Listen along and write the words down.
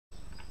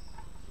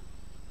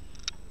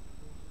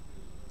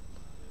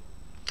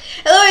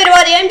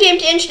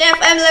TMT Cherniaiev,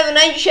 I'm level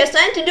 9, just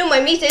time to do my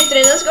meet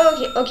entry. Let's go.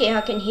 Okay,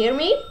 how can you hear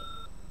me?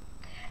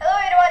 Hello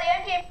everybody,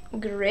 I'm Tim.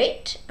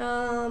 Great.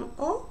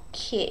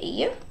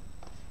 Okay.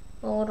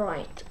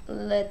 Alright,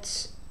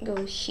 let's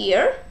go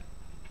here.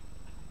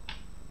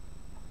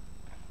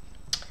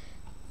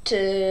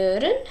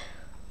 Turn.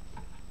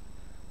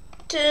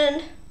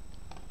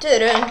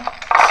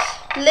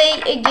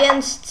 Play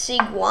against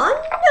Sig 1.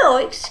 No,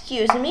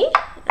 excuse me.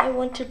 I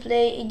want to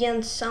play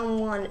against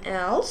someone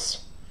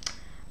else.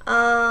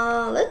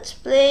 Let's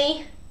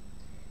play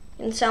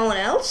in someone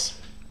else.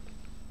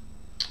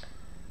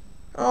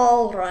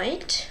 All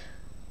right.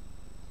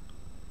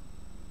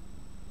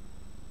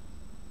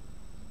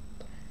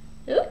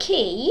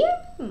 Okay,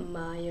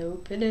 my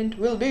opponent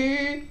will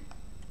be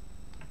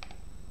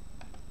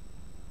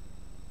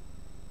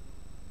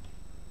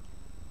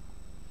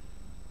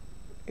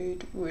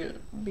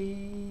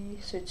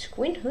so it's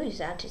Queen. Who is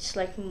that? It's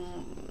like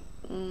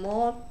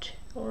mod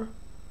or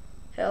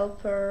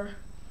helper.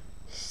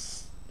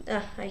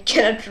 I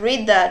cannot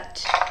read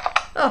that.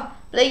 Oh,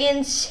 play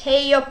against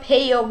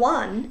Heiopeio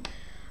 1.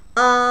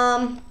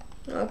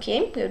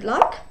 Okay, good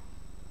luck.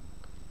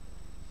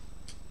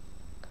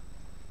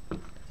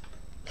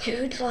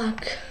 Good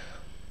luck.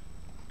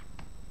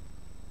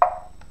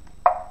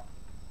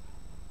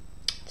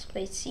 Let's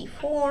play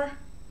C4.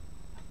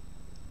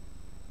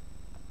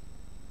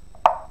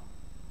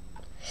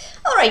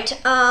 Alright,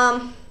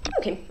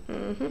 okay.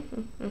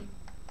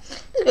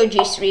 Let's go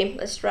G3.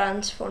 Let's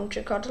transform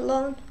to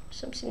Catalan.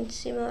 Something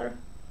similar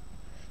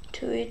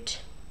to it.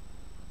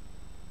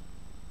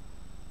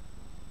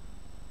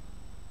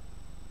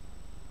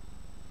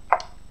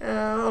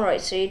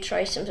 Alright, so you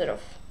try some sort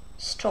of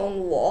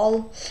stone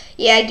wall.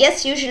 Yeah, I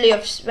guess usually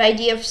the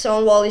idea of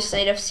stone wall is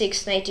knight of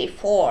 6, knight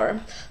a4.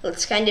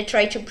 Let's kind of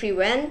try to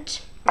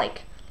prevent,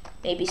 like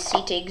maybe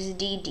c takes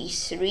d,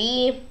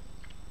 d3.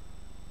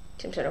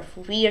 Some sort of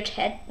weird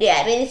head. Yeah,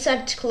 I mean it's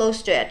not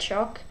close to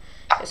headshot,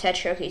 because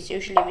headshot is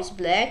usually with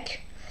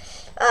black.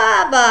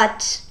 But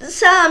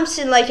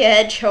something like a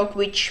hedgehog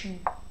which,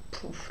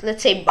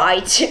 let's say,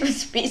 bites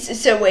his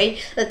pieces away.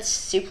 That's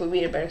super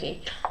weird, but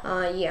okay.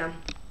 Yeah.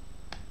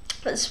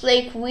 Let's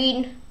play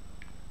queen.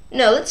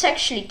 No, let's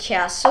actually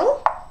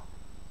castle.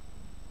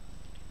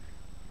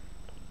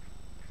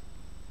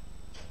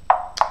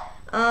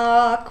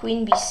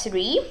 Queen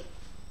b3.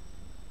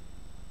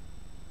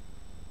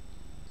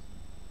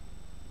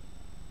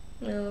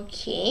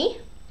 Okay.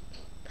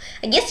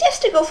 I guess he has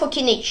to go for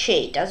king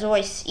h8,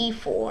 otherwise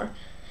e4.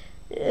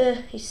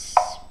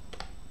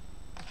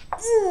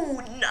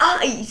 Ooh,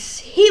 nice!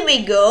 Here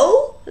we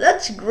go!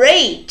 That's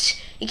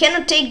great! You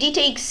cannot take d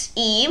takes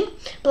e,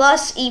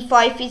 plus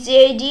e5 is the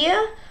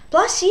idea.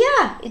 Plus,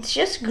 yeah, it's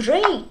just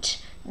great.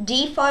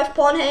 d5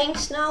 pawn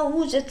hangs now.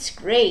 Ooh, that's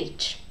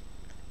great.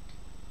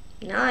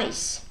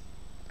 Nice.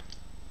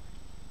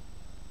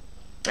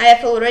 I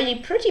have already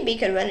pretty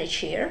big advantage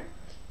here.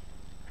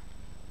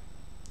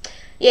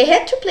 Yeah, I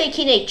had to play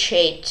king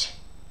h8.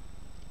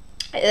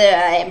 I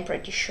am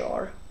pretty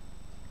sure.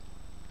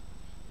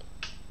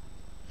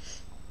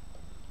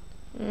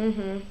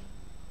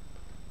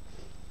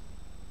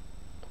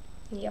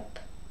 Yep.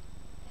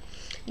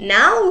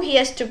 Now he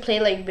has to play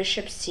like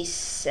bishop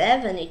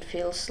c7, it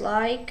feels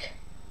like.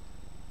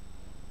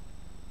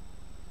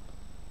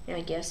 Yeah,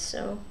 I guess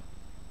so.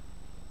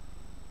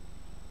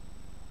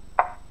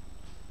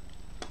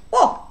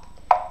 Oh!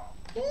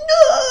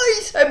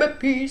 Nice! I'm a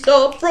piece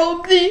up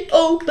from the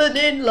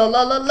opening. La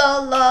la la la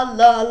la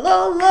la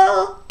la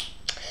la.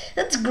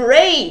 That's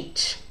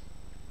great.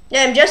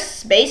 Yeah, I'm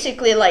just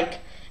basically like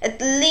at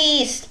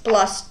least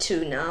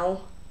 +2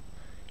 now.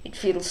 It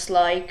feels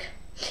like.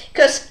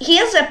 Because he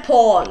has a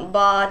pawn,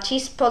 but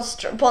his pawn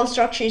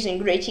structure isn't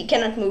great. He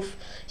cannot move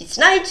his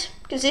knight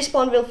because this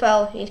pawn will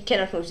fall. He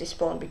cannot move this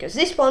pawn because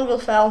this pawn will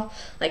fall.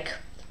 Like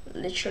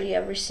literally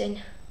everything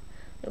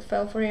will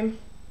fall for him.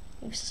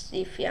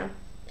 Yeah.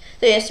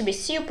 So he has to be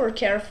super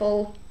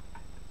careful.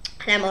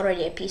 And I'm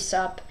already a piece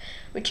up,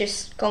 which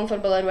is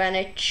comfortable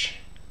advantage.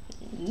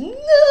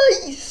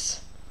 Nice!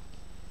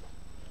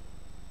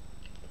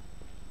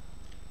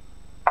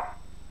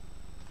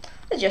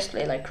 Let's just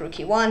play like rook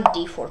e1,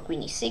 d4,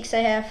 queen e6 I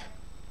have.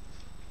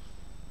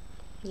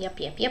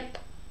 Yep.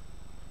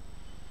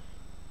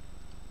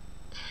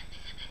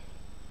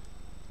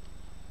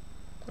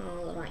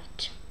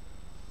 Alright.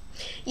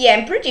 Yeah,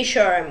 I'm pretty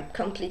sure I'm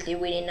completely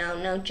winning now.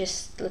 Now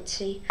just, let's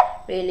see,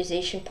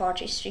 realization part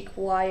is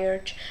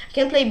required. I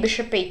can play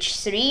bishop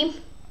h3,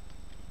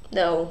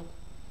 though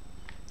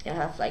I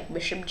have like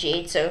bishop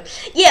g8, so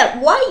yeah,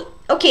 why?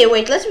 Okay,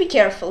 wait, let's be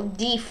careful.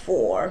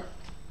 d4.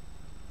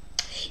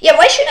 Yeah,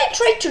 why should I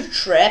try to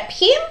trap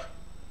him?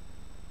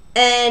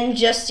 And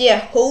just, yeah,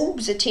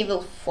 hope that he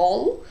will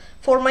fall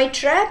for my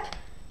trap?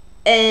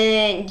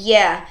 And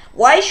yeah,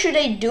 why should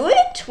I do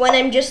it when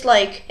I'm just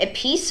like a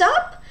piece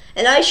up?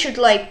 And I should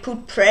like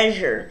put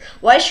pressure.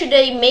 Why should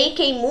I make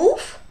a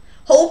move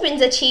hoping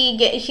that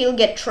he'll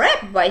get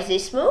trapped by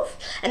this move?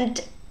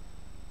 And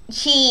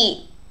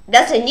he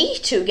doesn't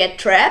need to get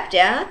trapped,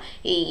 yeah?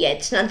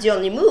 It's not the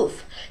only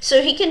move.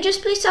 So he can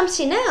just play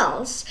something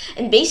else.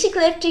 And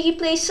basically after he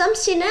plays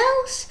something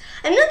else,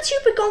 I'm not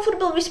super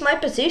comfortable with my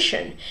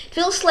position. It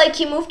feels like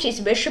he moved his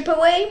bishop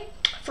away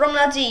from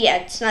Nazi. Yeah,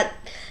 it's not...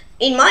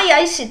 In my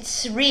eyes,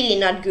 it's really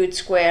not good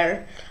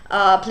square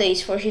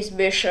place for his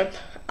bishop.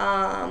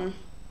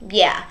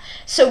 Yeah.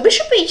 So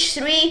bishop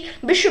h3,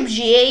 bishop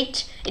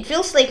g8. It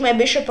feels like my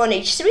bishop on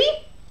h3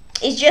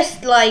 is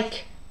just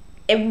like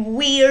a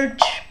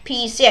weird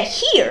piece. Yeah,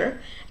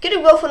 here I could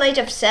go for knight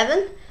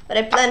f7, but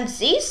I planned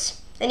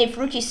this. And if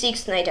rook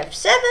e6, knight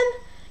f7,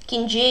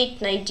 king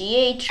g8, knight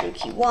d8,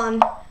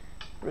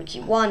 rook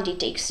e1, d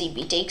takes c,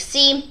 b takes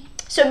c.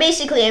 So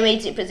basically I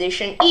made the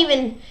position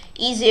even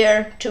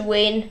easier to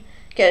win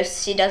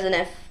because he doesn't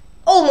have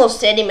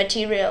almost any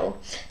material.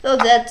 So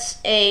that's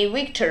a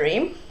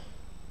victory.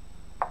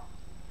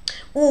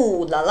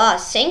 Ooh la la,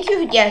 thank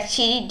you. Yeah,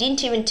 he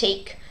didn't even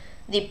take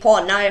the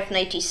pawn. Now I have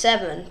knight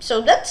e7.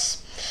 So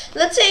that's,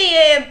 let's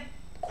say, a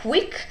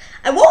quick.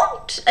 I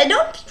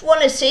don't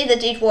want to say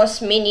that it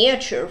was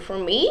miniature for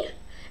me,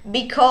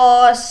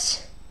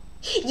 because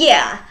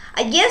yeah,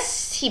 I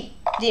guess he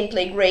didn't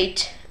play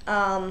great.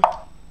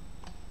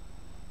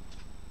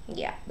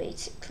 Yeah,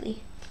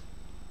 basically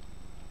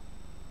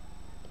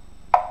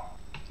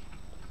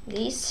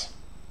this.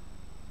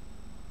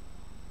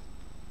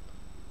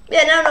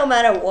 Yeah, now no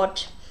matter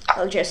what,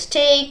 I'll just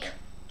take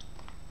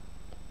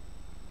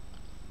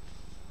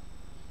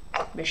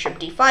bishop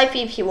d5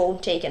 if he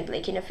won't take, and play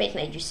king f8,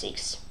 knight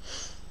g6.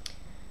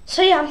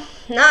 So yeah,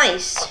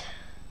 nice.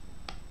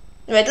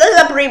 Wait, let's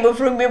not remove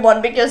rook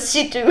b1 because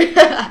c2.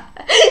 Yeah,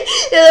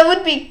 that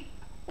would be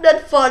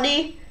not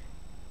funny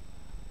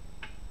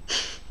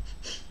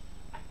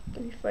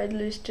if I'd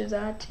lose to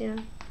that. Yeah.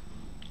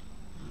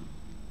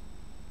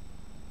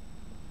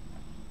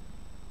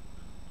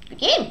 Good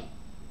game.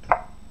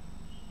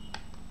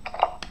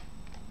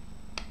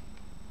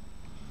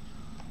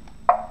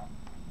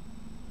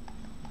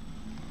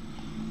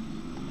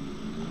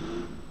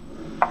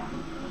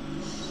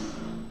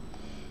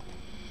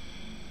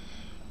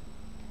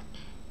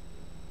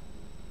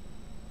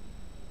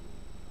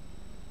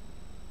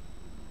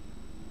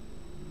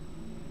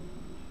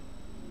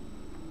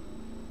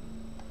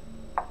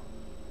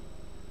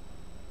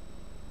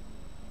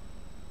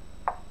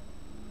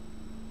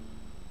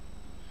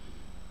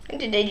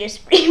 Did I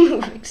just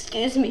pre-move?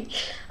 Excuse me.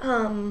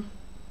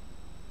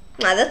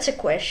 That's a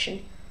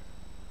question.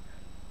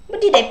 What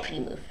did I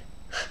pre-move?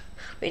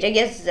 Wait, I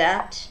guess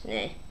that.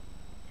 Nah.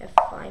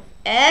 F5.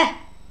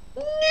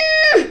 No!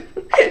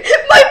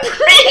 My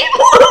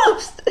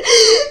pre-moves!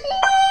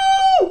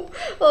 No!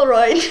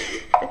 Alright.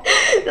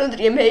 No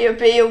dream.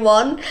 Heiopeio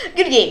won.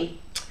 Good game.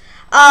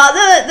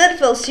 That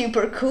felt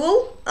super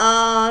cool.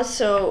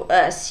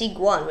 Sig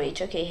 1.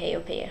 Wait, okay,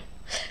 Heiopeio.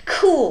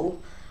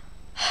 Cool.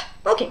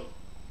 Okay.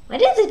 Why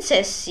does it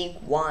say Sig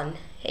 1?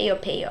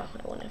 Heiopeio.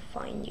 I want to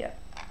find you.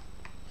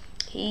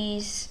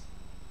 He's...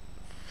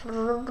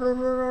 No!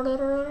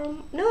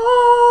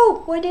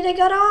 Why did I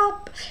get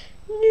up?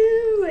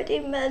 No, I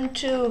didn't meant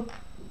to.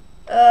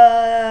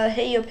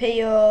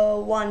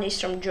 Heiopeio 1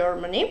 is from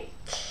Germany.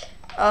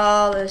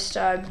 Let's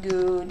start.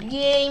 Good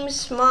game.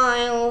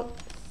 Smile.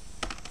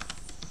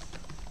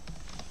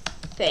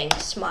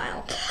 Thanks,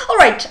 smile.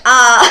 Alright,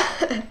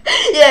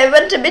 yeah, I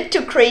went a bit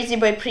too crazy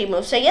by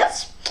pre-moves, I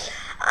guess.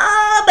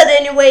 But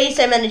anyways,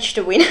 I managed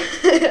to win.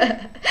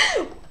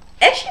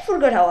 Actually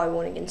forgot how I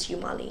won against you,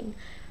 Malin.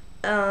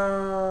 It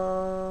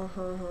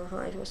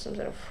was some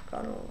sort of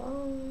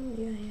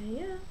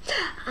yeah.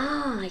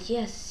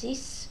 Yes,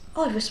 this.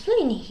 Oh, I was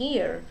playing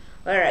here.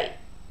 Alright.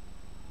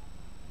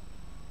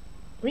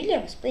 Really, I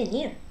was playing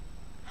here.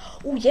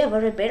 Oh yeah,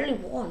 but I barely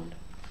won.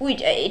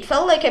 Wait, it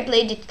felt like I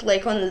played it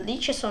like on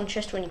leeches on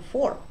chess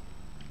 24,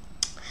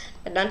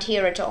 but not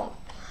here at all.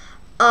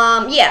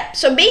 Yeah.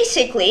 So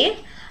basically,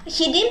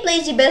 he didn't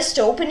play the best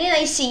opening.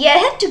 I see. Yeah, I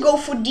had to go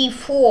for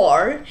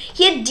d4.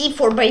 He had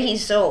d4 by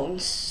his own.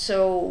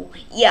 So,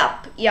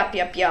 yup.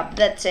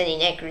 That's an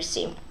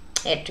inaccuracy.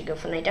 I had to go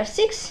for knight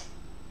f6.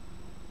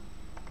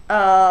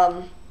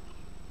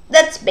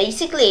 That's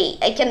basically,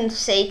 I can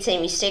say it's a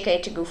mistake. I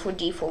had to go for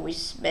d4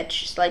 with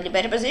slightly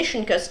better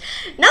position, because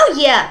now,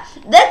 yeah,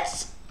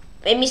 that's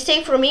a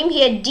mistake from him.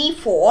 He had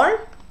d4,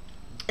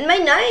 and my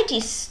knight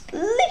is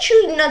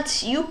literally not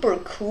super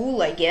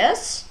cool, I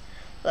guess.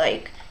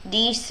 Like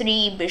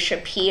d3,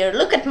 bishop here.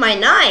 Look at my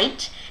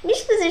knight.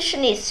 This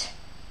position is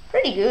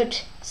pretty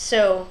good.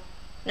 So,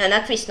 no,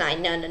 not this knight.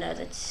 No,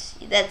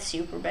 that's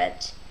super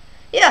bad.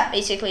 Yeah,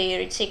 basically here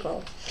it's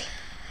equal.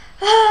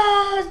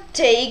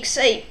 Takes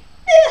a.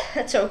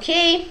 That's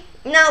okay.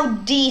 Now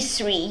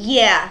d3.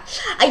 Yeah,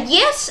 I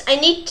guess I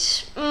need.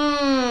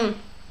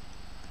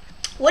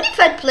 What if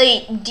I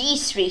play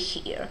d3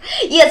 here?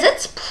 Yeah,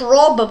 that's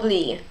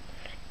probably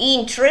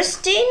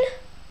interesting.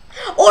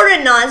 Or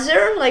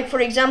another, like for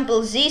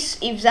example this,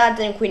 if that,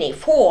 then queen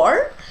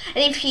a4.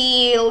 And if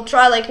he'll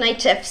try like knight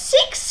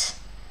f6,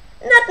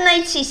 not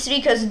knight c3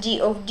 because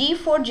of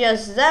d4,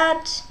 just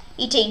that.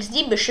 he takes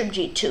d, bishop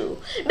g2.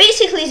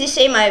 Basically the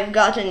same I've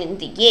gotten in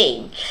the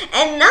game.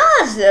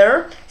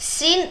 Another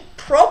scene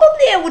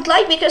probably I would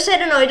like, because I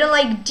don't know, I don't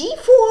like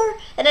d4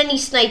 and then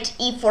he's knight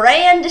e4.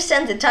 I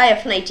understand that I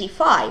have knight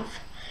e5.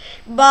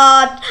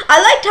 But I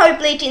liked how I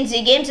played in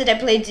the games that I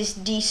played this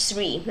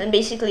d3 and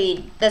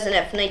basically doesn't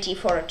have knight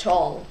e4 at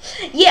all.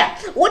 Yeah,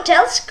 what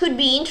else could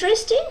be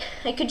interesting?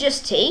 I could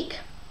just take.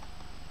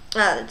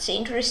 That's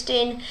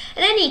interesting.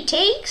 And then he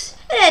takes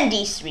and then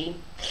d3.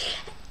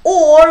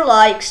 Or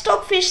like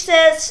Stockfish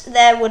says,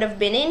 that would have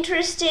been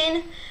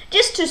interesting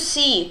just to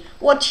see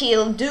what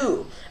he'll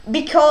do.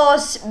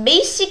 Because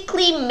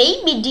basically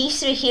maybe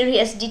d3 here he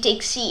has d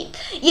takes c.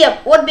 Yeah,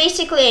 what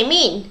basically I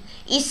mean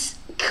is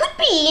could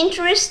be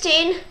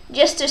interesting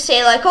just to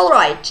say like,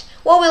 alright,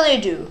 what will you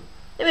do?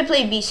 Let me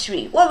play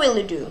b3, what will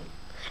you do?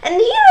 And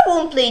here I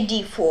won't play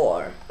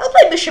d4, I'll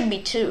play bishop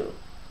b2.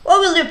 What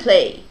will you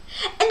play?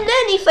 And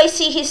then if I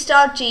see he's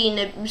starting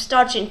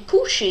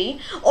pushy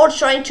or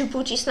trying to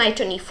put his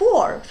knight on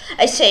e4,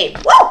 I say,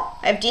 well,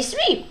 I have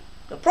d3,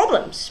 no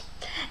problems.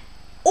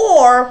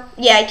 Or,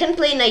 yeah, I can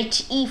play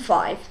knight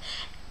e5.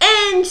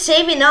 And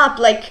saving up,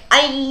 like,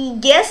 I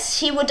guess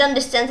he would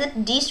understand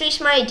that d3 is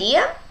my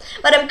idea,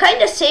 but I'm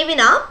kind of saving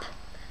up,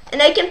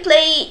 and I can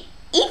play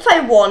if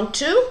I want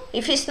to,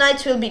 if his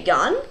knights will be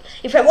gone.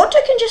 If I want to,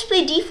 I can just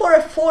play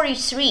d4, f4,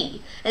 e3,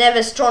 and have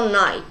a strong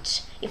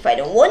knight. If I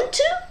don't want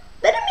to,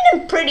 then I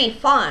mean I'm pretty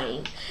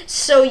fine.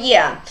 So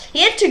yeah,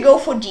 he had to go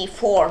for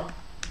d4.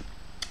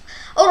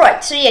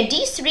 Alright, so yeah,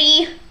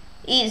 d3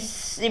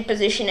 is the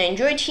position I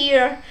enjoyed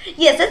here.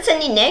 Yes, that's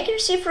an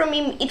inaccuracy from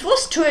him. It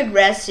was too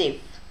aggressive.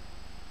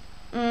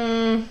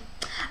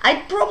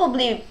 I'd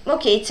probably...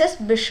 Okay, it says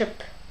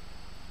bishop.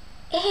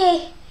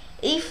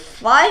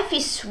 a5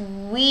 is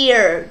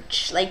weird.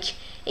 Like,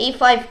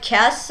 a5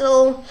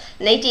 castle,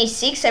 knight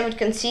a6 I would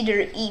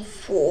consider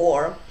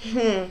e4.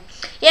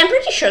 Yeah, I'm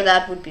pretty sure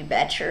that would be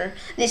better.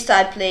 This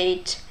I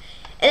played.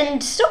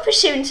 And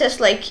Stockfish even says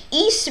like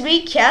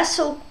e3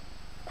 castle,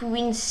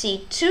 queen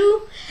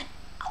c2.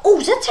 Oh,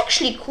 that's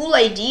actually a cool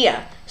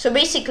idea. So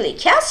basically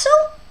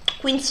castle,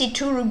 queen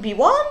c2, rook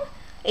b1,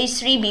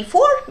 a3,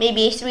 b4,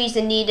 maybe a3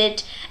 isn't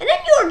needed, and then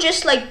you're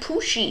just like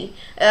pushy,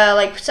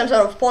 like some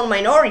sort of pawn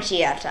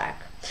minority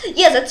attack.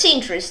 Yeah, that's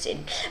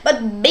interesting.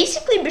 But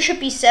basically bishop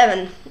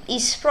e7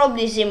 is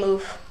probably the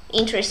move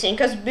interesting,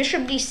 because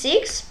bishop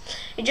d6,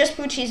 he just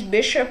put his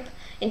bishop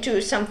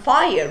into some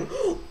fire.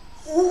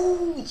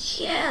 Oh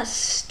yes,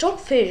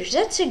 Stockfish,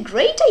 that's a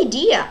great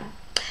idea.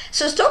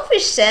 So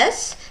Stockfish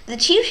says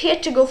that he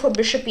had to go for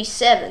bishop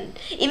e7.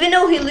 Even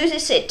though he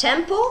loses a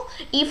tempo,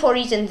 e4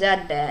 isn't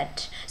that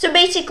bad. So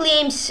basically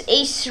aims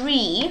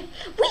a3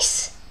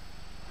 with...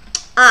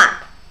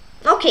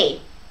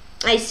 okay,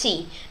 I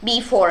see,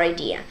 b4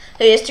 idea.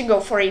 So he has to go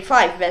for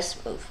a5,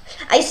 best move.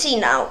 I see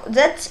now,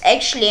 that's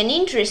actually an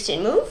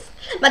interesting move.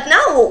 But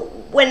now,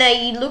 when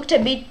I looked a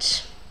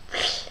bit...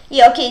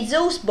 Yeah, okay,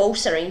 those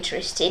both are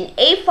interesting.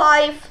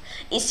 a5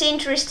 is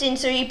interesting,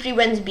 so he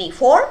prevents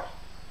b4.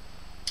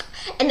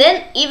 And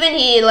then even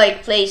he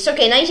like plays,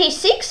 okay, knight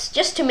a6,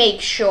 just to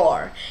make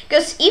sure.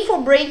 Because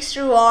e4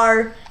 breakthrough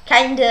are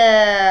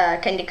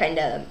kinda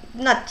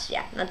not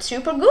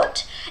super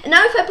good. And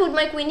now if I put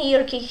my queen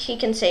here, he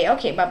can say,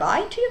 okay,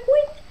 bye-bye to your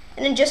queen.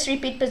 And then just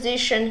repeat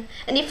position.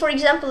 And if, for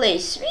example,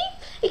 a3,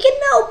 he can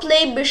now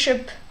play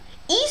bishop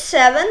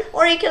e7,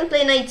 or he can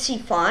play knight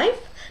c5.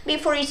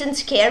 Before isn't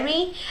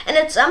scary, and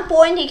at some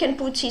point he can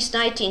put his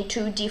knight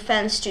into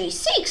defense to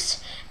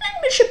e6,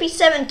 and bishop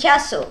e7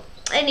 castle,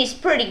 and he's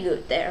pretty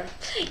good there.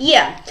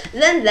 Yeah,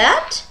 then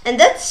that, and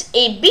that's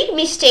a big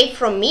mistake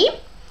from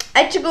me. I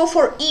had to go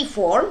for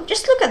e4.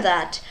 Just look at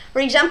that. For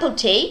example,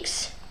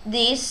 takes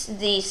this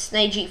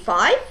knight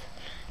g5,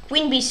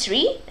 queen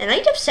b3, and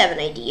knight f7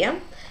 idea.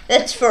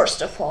 That's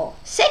first of all.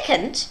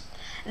 Second,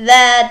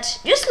 that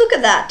just look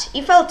at that.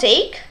 If I'll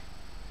take,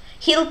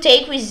 he'll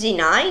take with the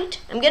knight,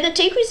 I'm gonna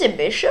take with the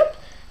bishop,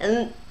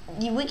 and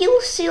we will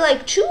see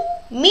like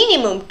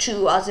minimum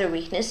two other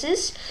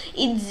weaknesses.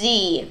 It's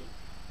the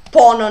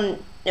pawn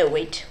on, no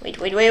wait,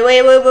 let's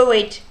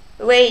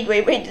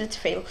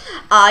fail.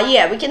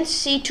 Yeah, we can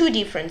see two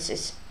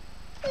differences.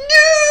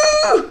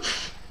 No!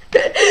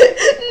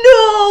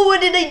 No,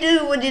 what did I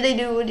do?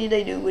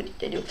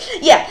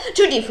 Yeah,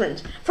 two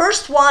different.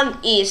 First one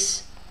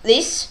is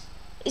this,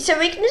 it's a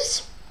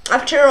weakness.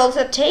 After all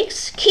that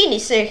takes, king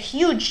is a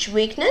huge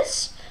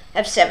weakness,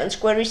 f7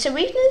 square is a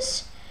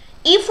weakness,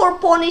 e4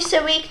 pawn is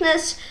a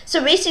weakness,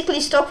 so basically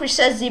Stockfish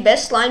says the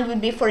best line would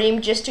be for him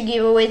just to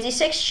give away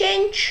this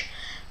exchange,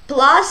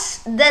 plus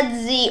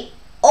that's the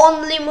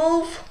only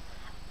move,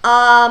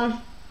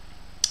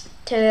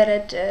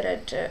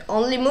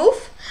 only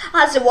move,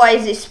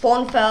 otherwise this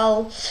pawn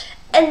fell,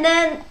 and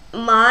then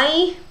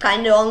my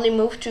kind of only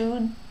move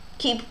to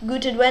keep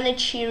good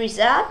advantage here is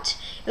that,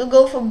 we'll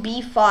go for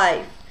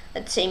b5.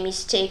 Let's say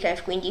mistake, I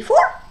have queen d4,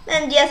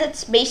 and yeah,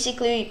 that's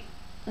basically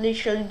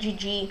literally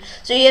GG.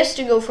 So he has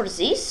to go for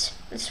this.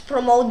 Let's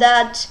promote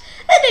that.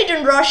 And I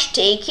don't rush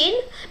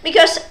taking,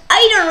 because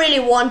I don't really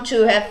want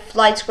to have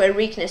light square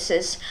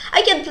weaknesses.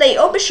 I can play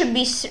bishop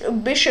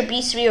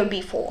e3 or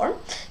b4.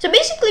 So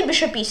basically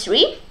bishop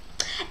e3,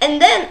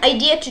 and then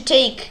idea to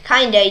take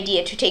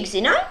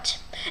the knight,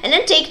 and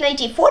then take knight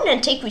e4, and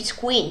then take with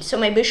queen. So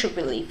my bishop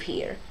will leave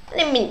here.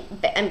 I mean,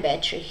 I'm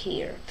better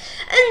here.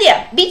 And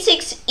yeah,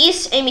 b6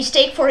 is a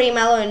mistake for him,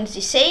 and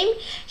the same.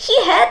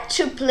 He had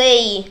to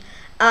play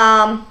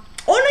or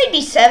knight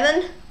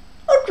b7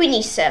 or queen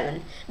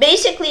e7.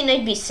 Basically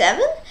knight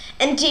b7,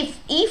 and if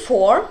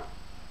e4,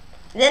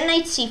 then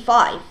knight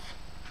c5.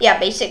 Yeah,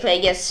 basically I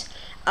guess,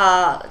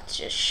 let's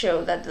just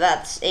show that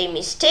that's a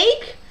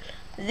mistake.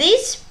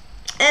 This,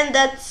 and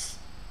that's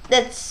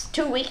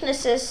two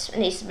weaknesses,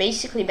 and it's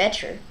basically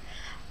better.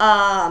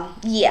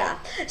 Yeah,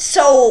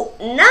 so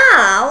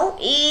now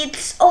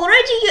it's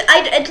already,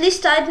 at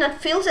least I did not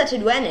feel that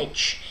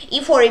advantage.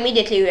 e4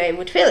 immediately I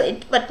would feel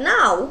it, but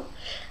now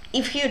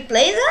if you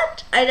play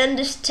that, I'd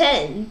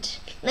understand.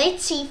 Knight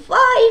c5,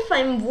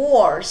 I'm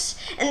worse,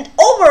 and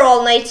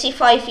overall knight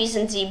c5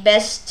 isn't the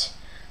best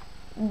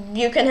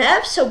you can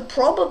have, so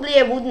probably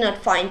I would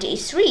not find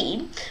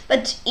a3,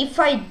 but if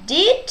I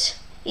did,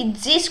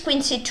 it's this queen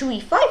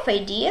c2 e5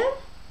 idea,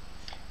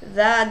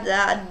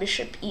 that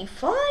bishop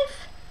e5,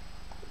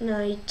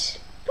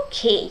 knight,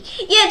 okay,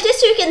 yeah, at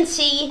least you can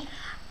see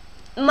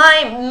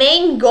my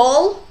main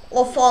goal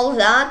of all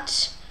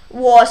that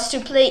was to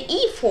play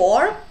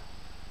e4,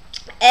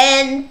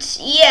 and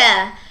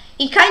yeah,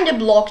 he kind of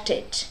blocked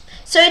it,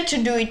 so I had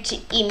to do it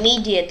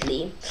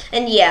immediately,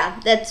 and yeah,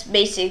 that's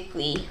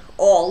basically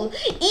all.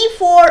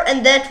 e4,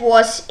 and that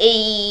was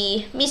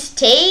a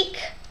mistake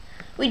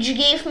which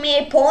gave me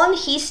a pawn.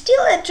 He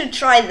still had to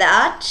try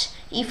that.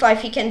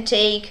 e5 he can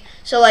take,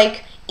 so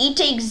like e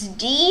takes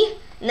d,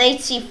 knight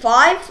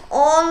c5,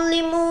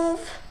 only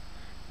move,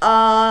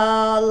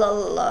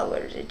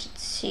 where is it?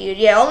 It's here.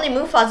 Yeah, only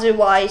move,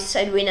 otherwise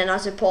I'd win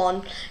another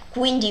pawn.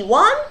 Queen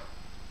d1,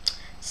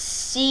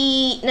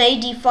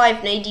 knight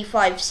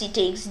d5, c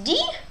takes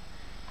d,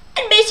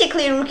 and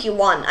basically rook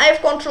e1. I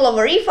have control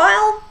over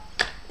e-file.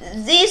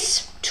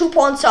 These two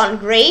pawns aren't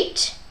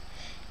great.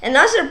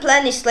 Another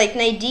plan is like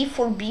knight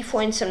d4,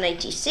 b4, and some knight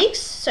e6,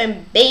 so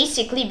I'm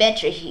basically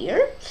better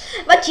here.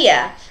 But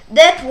yeah,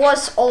 that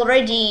was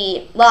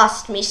already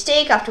last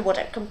mistake after what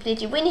I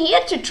completely win. He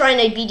had to try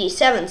knight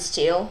bd7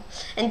 still,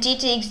 and d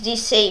takes d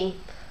same.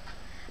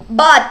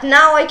 But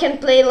now I can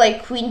play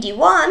like queen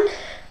d1,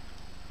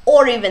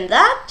 or even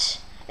that,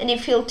 and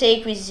if he'll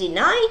take with the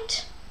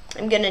knight,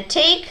 I'm gonna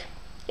take.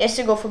 He has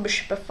to go for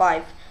bishop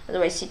f5,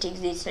 otherwise he takes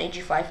this, knight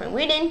g5, I'm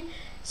winning.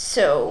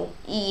 So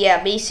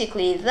yeah,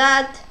 basically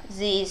that,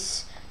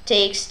 this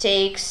takes,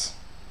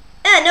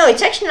 no,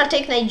 it's actually not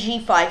take knight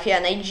g5, yeah,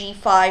 knight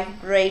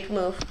g5, great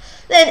move.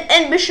 Then,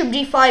 and bishop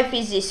d5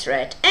 is this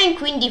red, and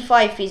queen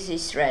d5 is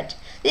this red.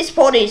 This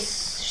pawn is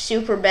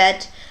super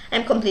bad,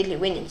 I'm completely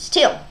winning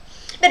still.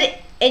 But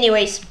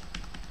anyways,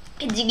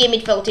 in the game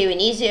it felt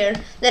even easier.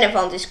 Then I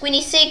found this queen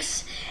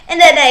e6, and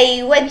then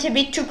I went a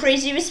bit too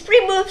crazy with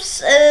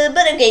pre-moves,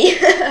 but okay,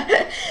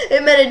 I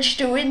managed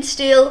to win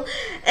still.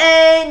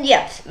 And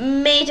yeah,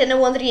 made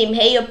another game,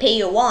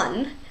 Heiopeio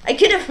 1. I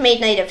could have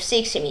made knight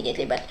f6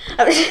 immediately, but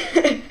I was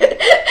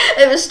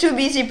I was too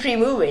busy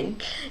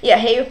pre-moving. Yeah,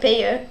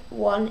 Heiopeio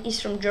 1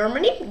 is from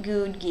Germany,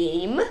 good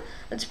game.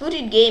 Let's put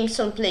it games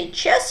on play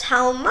chess.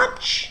 How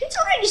much? It's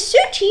already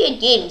 38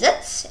 games,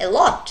 that's a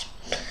lot.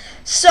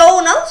 So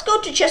now let's go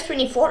to chess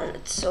 24 and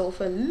let's solve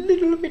a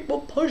little bit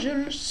more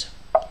puzzles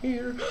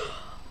here.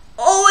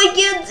 Oh, I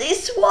get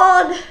this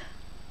one!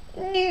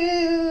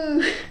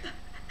 No!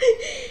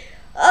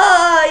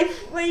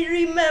 If I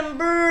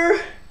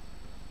remember,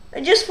 I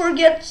just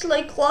forget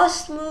like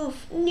last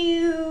move.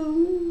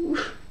 No!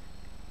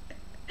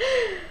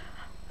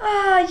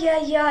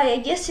 Yeah, I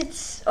guess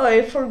it's, oh,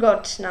 I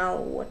forgot now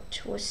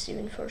what was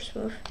even first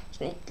move.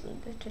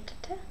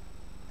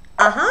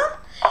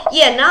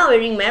 Yeah, now I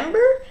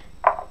remember.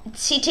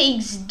 C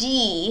takes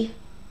D,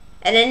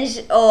 and then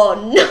it's, oh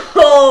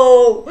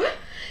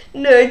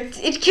no,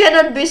 it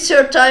cannot be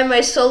third time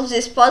I solve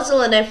this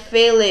puzzle and I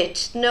fail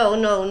it.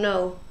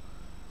 No,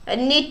 I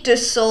need to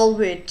solve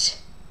it,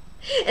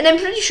 and I'm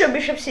pretty sure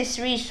bishop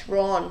c3 is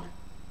wrong.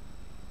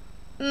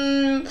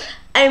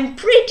 I'm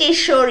pretty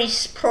sure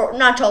it's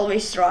not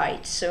always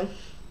right, so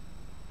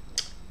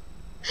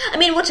I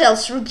mean, what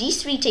else? Rook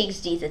d3 takes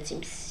d, that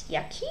seems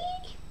yucky.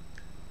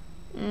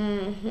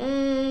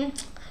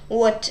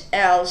 What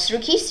else?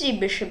 Rook e3,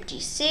 bishop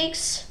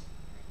d6,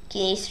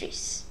 king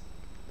e3.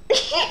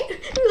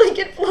 I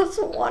get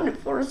 +1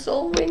 for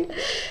solving.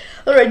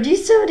 Alright,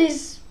 d7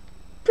 is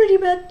pretty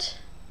bad.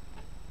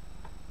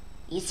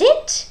 Is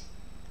it?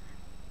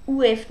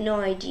 Ooh, I have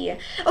no idea.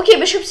 Okay,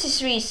 bishop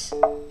c3 is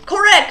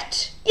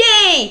correct!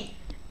 Yay!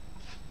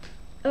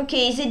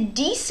 Okay, is it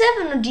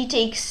d7 or d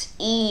takes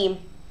e?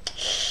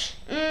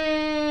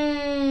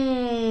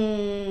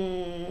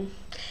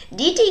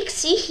 D takes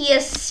c, he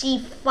has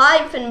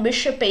c5 and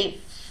bishop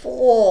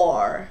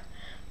a4.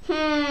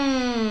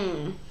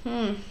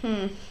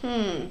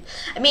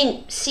 I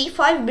mean,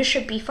 c5,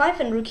 bishop e5,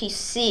 and rook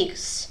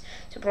e6.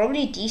 So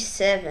probably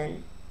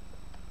d7.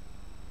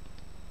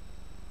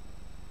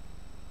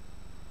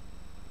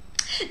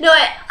 No,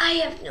 I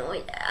have no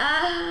idea.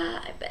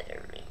 I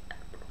better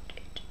remember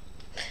it.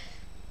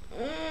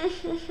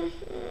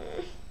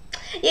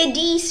 Yeah,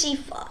 d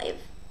c5.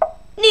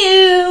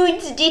 No,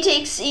 it's d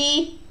takes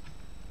e.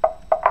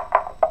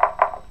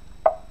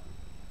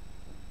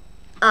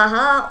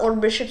 Or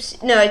bishop c.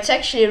 No, it's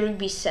actually rook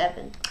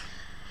b7.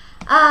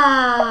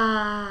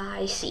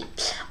 I see.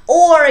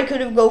 Or I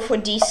could have go for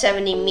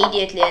d7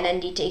 immediately and then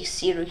d takes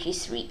c, rook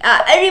e3.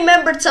 I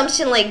remembered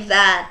something like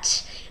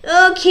that.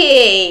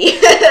 Okay.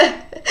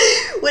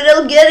 When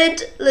I'll get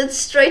it,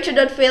 let's try to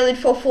not fail it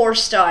for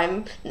fourth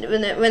time.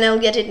 When I'll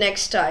get it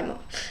next time.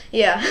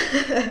 Yeah.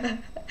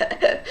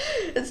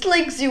 It's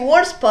like the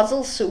worst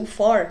puzzle so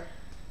far.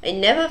 I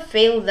never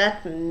failed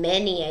that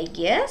many, I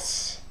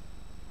guess.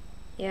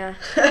 Yeah.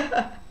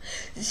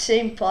 The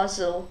same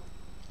puzzle.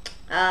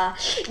 Yeah,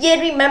 I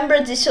remember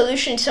the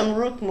solution, some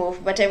rook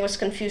move, but I was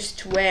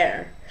confused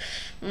where.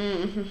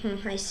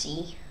 I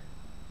see.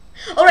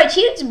 Alright,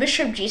 here it's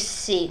bishop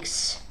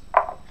g6.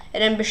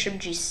 And then bishop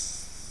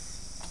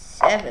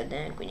g7,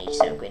 and queen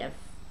h7, queen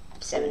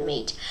f7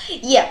 mate.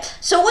 Yeah,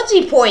 so what's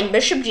the point?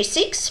 Bishop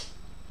g6.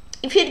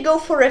 If you'd go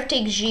for f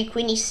takes g,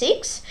 queen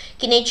e6,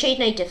 king h8,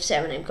 knight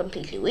f7, I'm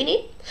completely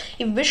winning.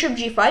 If bishop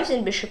g5,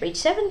 then bishop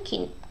h7,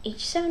 king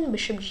h7,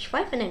 bishop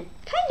g5, and I'm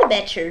kinda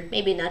better.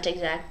 Maybe not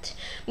exact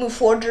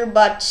move order,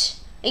 but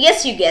I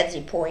guess you get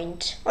the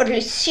point. Or at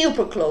least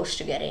super close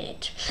to getting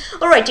it.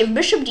 Alright, if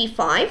bishop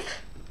d5,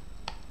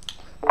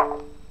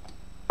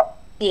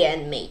 yeah,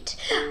 and mate.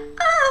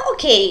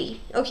 Okay.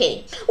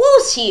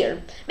 What's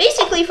here?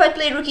 Basically, if I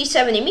play rook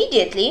e7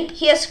 immediately,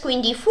 he has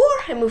queen d4,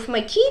 I move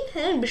my king,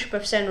 and then bishop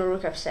f7 or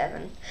rook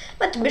f7.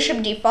 But bishop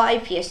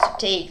d5, he has to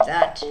take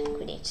that,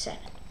 queen h7.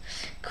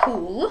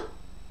 Cool.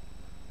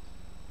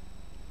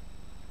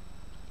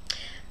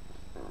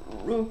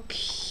 Rook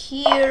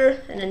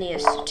here, and then he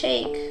has to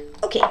take.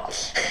 Okay.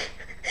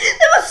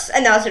 That was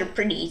another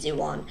pretty easy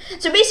one.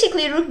 So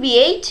basically rook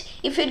b8,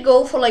 if he'd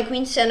go for like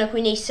queen 7 or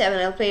queen a7,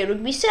 I'll play rook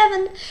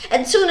b7,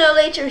 and sooner or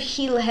later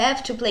he'll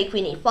have to play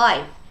queen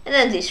a5, and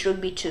then this rook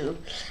b2.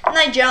 And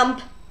I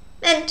jump,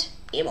 and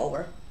game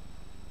over.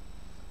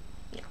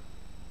 Yeah.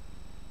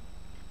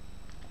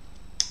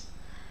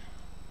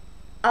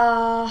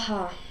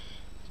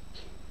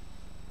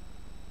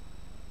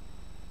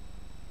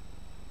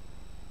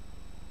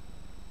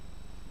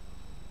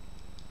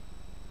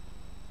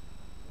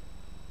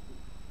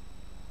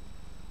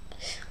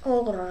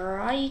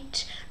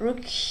 Alright,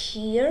 rook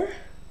here.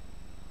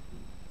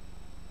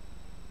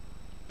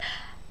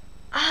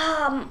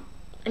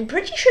 I'm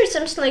pretty sure it's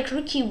something like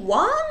rook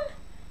e1,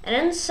 and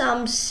then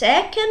some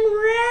second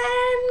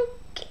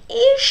rank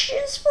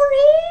issues for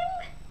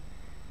him.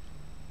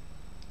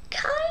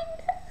 Kinda.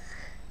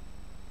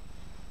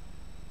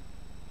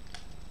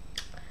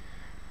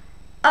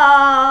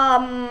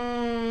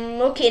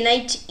 Okay,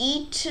 knight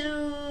e2.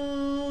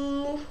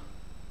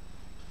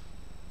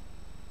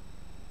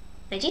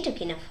 Knight e2,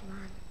 king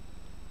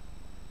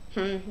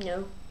f1.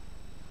 No.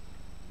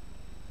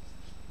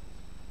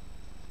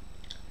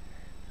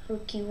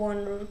 Rook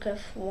e1, rook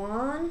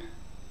f1.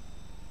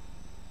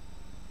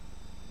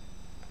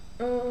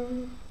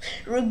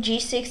 Rook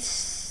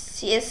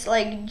g6, yes,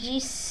 like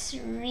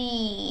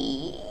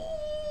g3.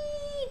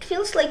 It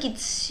feels like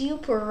it's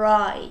super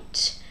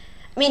right.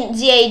 I mean,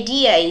 the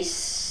idea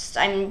is,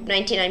 I'm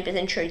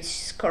 99% sure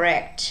it's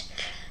correct.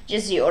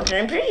 Just the order.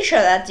 I'm pretty sure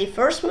that's the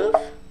first move.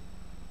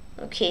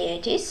 Okay,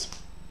 it is.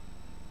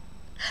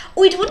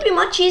 Oh, it would be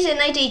much easier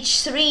knight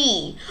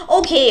h3.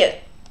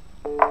 Okay.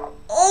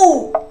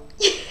 Oh!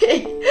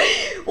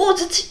 Well,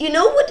 you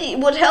know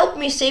what helped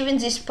me saving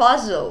this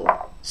puzzle?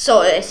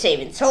 So,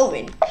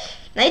 solving.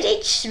 Knight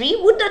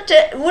h3 would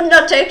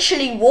not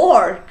actually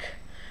work.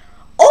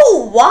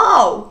 Oh,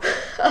 wow!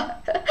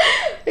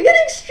 I got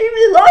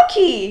extremely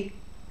lucky.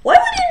 Why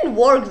would it didn't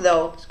work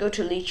though? Let's go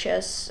to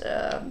Lichess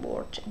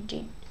board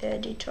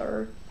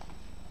editor.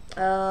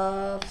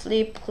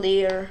 Flip,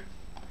 clear,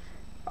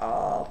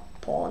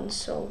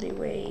 pawns all the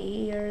way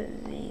here,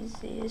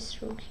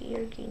 this, rook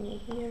here, king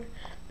here,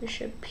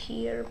 bishop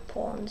here,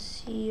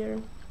 pawns here,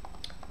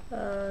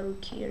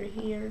 rook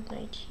here,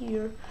 knight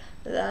here,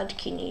 that,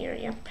 king here.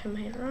 Yep, am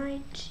I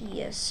right?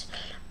 Yes.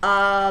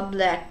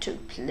 Black to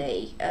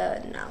play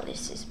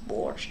analysis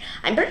board.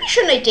 I'm pretty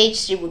sure knight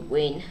h3 would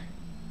win.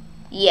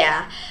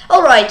 Yeah.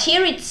 Alright,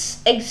 here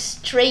it's a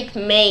straight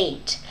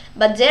mate.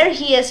 But there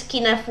he has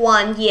king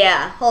f1,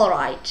 yeah,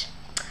 alright.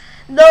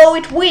 Though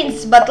it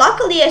wins, but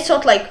luckily I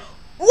thought like,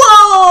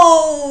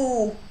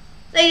 whoa!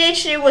 Knight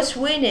h3 was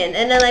winning,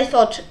 and then I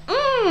thought,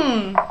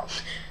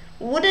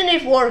 wouldn't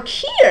it work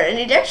here? And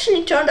it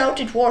actually turned out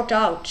it worked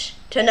out.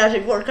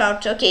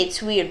 Okay,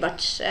 it's weird,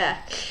 but I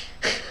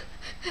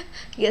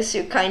guess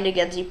you kinda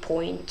get the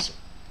point.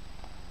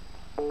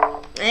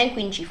 And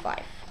queen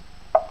g5.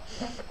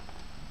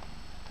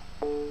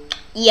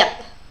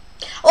 Yep.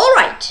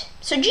 Alright.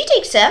 So g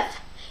takes f,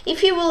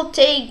 if he would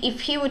take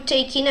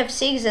king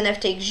f6 and f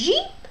takes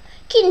g,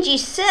 king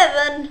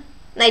g7,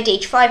 knight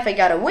h5, I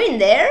got a win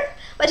there.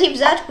 But if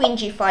that, queen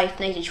g5,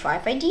 knight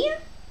h5 idea.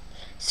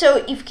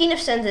 So if king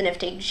f7 then f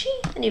takes g,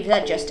 and if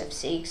that, just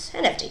f6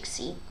 and f takes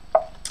c.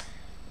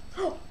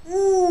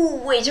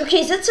 Ooh, wait,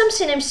 okay, that's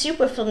something I'm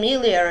super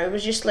familiar. I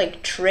was just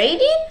like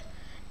trading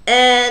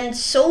and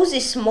saw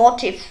this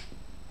motif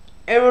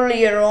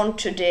earlier on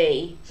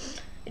today.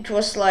 It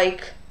was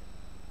like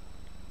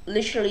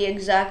literally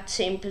exact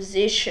same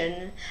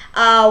position.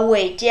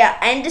 Wait, yeah,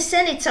 I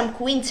understand it's some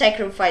queen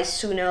sacrifice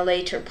sooner or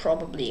later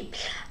probably.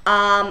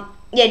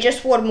 Yeah,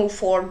 just one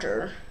move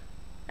order.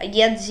 I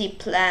get the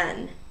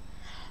plan.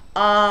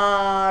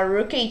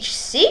 Rook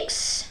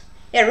h6?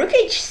 Yeah, rook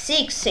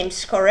h6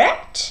 seems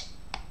correct.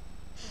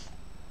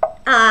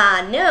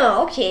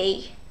 No,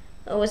 okay.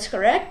 That was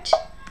correct.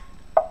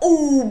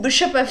 Ooh,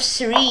 bishop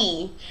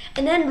f3.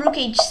 And then rook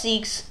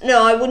h6.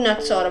 No, I would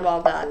not thought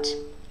about that.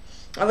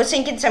 I was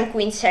thinking some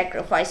queen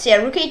sacrifice. Yeah,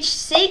 rook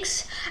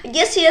h6. I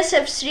guess he has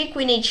f3,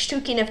 queen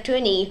h2, king f2,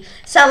 and he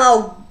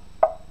somehow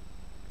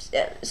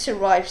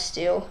survives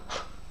still.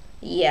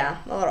 Yeah,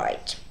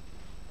 alright.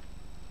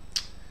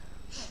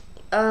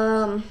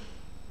 And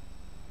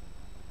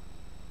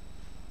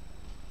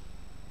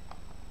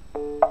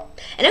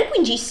then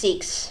queen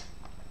g6.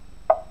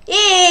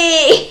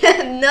 Yay!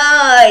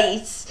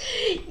 Nice!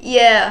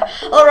 Yeah.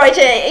 Alright,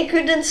 I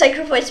couldn't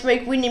sacrifice my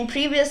queen in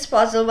previous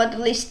puzzle, but at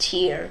least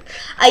here.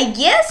 I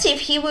guess if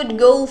he would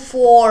go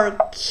for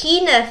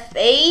king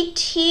f8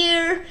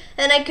 here,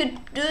 and I could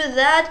do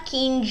that,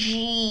 king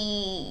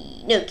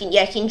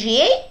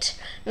g8,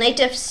 knight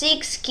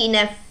f6, king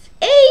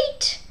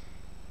f8,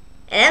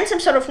 and then some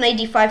sort of knight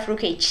d5,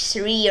 rook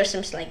h3 or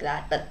something like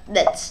that. But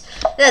that's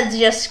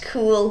just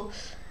cool.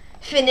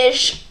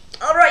 Finish.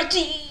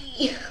 Alrighty.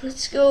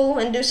 Let's go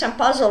and do some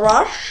puzzle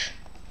rush.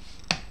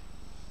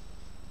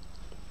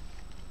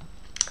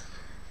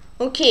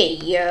 Okay,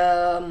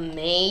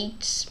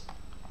 mate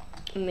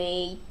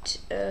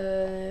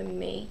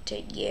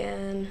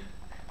again.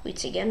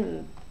 It's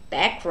again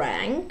back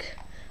rank.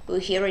 Oh,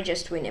 here I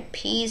just win a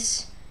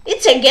piece.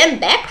 It's again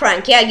back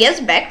rank. Yeah, I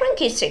guess back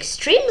rank is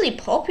extremely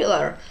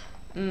popular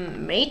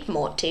mate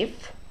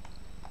motif.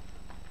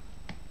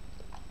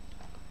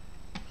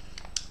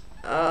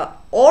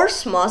 Or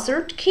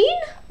smothered king,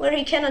 where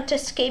he cannot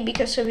escape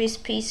because of his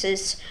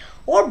pieces,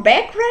 or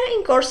back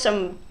rank, or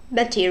some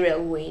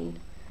material win.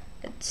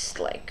 It's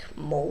like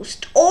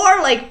most,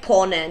 or like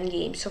pawn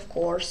endgames, of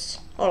course,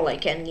 or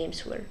like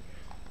endgames where,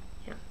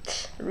 yeah,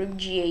 rook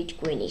g8,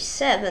 queen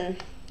e7.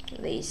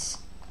 This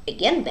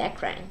again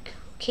back rank.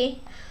 Okay,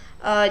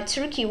 it's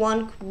rook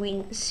e1,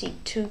 queen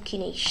c2,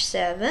 king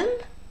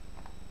h7.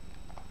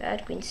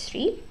 That queen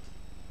 3.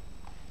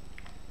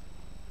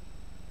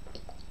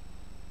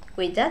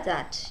 Wait,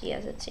 that,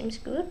 yeah, that seems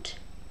good.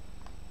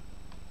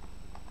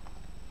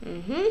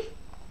 And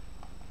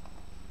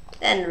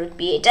rook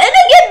b8, and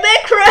again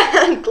back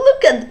rank.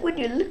 Would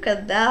you look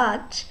at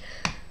that?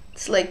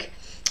 It's like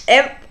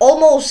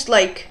almost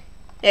like,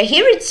 yeah,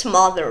 here it's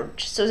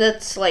smothered, so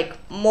that's like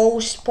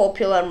most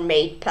popular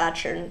mate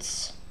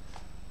patterns.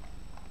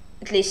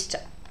 At least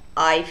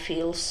I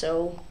feel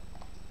so.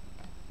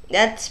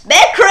 That's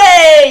back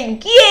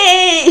rank!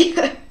 Yay!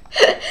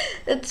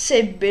 That's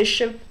a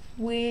bishop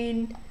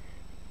win.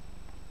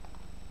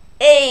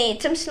 Hey,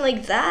 something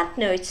like that?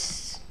 No,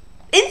 it's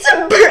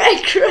a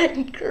back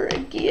ranker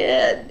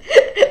again.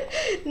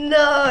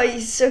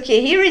 Nice.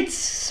 Okay, here it's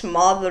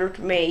smothered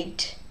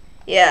mate.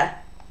 Yeah.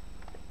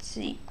 Let's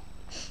see.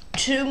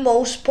 2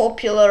 most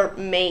popular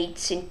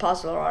mates in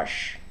Puzzle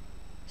Rush.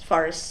 As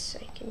far as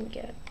I can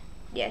get.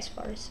 Yeah, as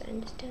far as I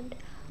understand.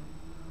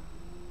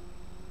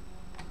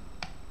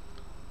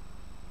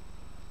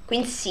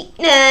 Queen c.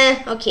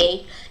 Nah,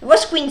 okay. It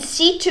was queen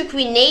c2,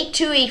 queen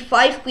a2,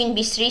 a5, queen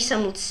b3,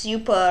 some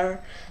super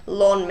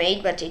long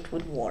mate, but it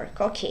would work.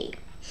 Okay.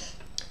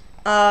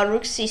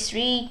 Rook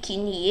c3,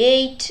 king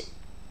e8,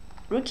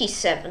 rook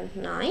e7.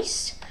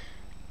 Nice.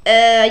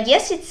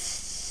 Yes,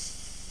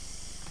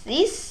 it's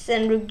this,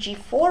 and rook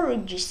g4,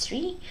 rook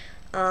g3.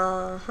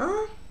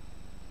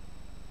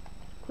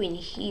 Queen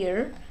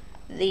here.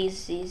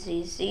 This. I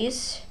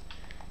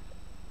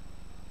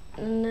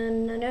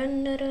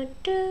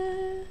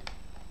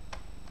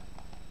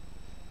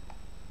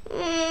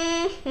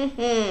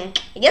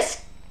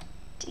guess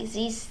this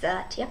is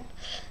that, yep.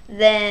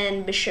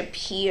 Then bishop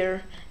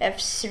here,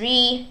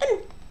 f3,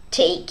 and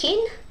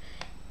taking.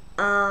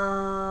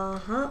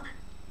 Rook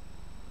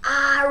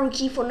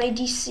e4, knight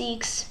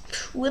d6.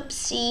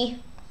 Whoopsie.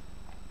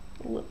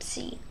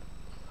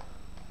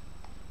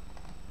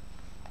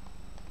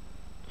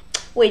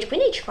 Wait,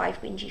 queen h5,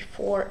 queen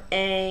g4,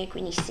 and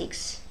queen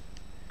e6.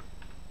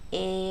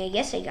 I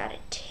guess I gotta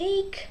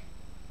take.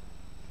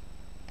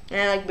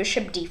 And I like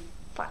bishop d5.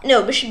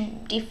 No,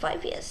 bishop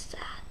d5, yes,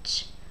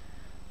 that.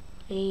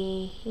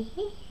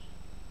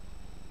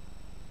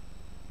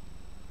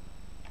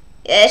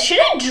 Yeah, should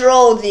I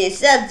draw this?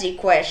 That's the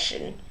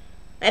question.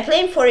 Am I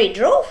playing for a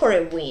draw or for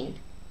a win?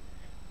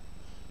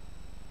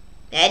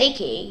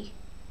 Okay.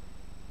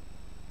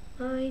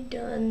 I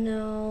don't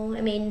know.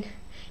 I mean,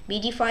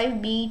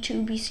 bd5,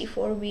 b2,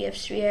 bc4,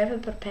 bf3. I have a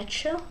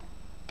perpetual.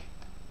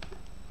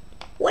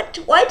 What?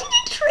 Why did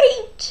he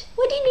trade?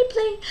 Why didn't he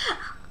play?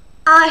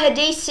 I had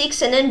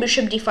a6 and then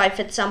bishop d5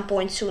 at some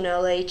point sooner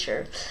or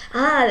later.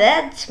 Ah,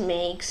 that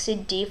makes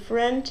it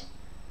different.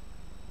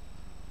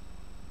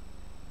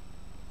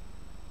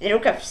 The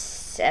rook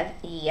f7,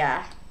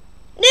 yeah.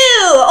 No!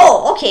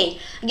 Oh, okay.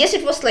 I guess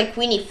it was like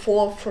queen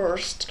e4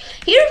 first.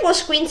 Here it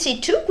was queen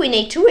c2, queen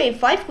a2,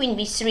 a5, queen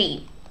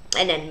b3.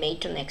 And then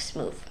mate to next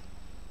move.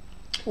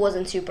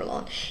 Wasn't super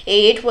long.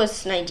 It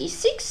was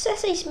 96,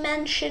 as I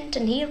mentioned,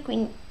 and here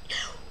queen...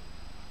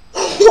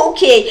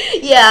 Okay,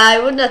 yeah, I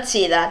would not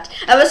see that.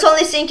 I was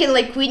only thinking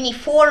like queen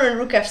e4 and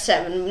rook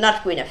f7,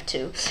 not queen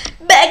f2.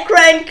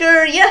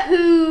 Backranker,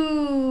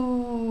 yahoo!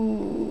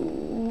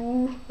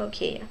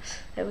 Okay,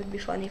 that would be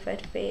funny if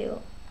I'd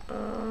fail.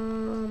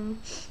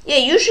 Yeah,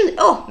 usually...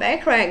 Oh,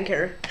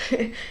 backranker.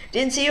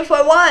 Didn't see you for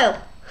a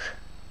while.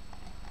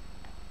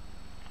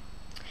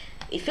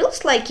 It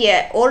feels like,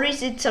 yeah, or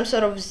is it some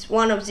sort of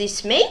one of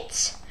these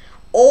mates?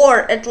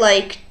 Or at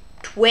like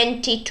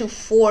 20 to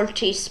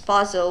 40's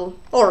puzzle,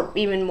 or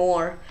even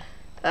more,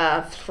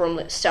 from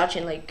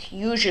starting, like,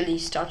 usually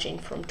starting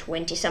from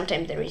 20.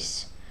 Sometimes there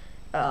is,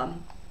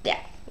 yeah,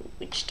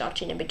 which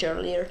starting a bit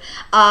earlier.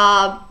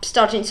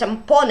 Starting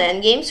some pawn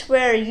endgames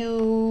where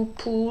you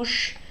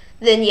push.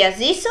 Then, yeah,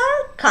 these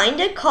are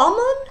kind of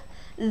common.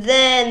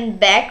 Then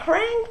back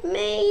rank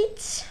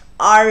mates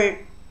are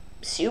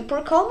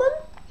super common.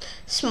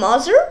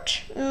 Smothered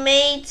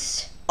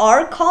mates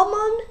are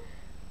common.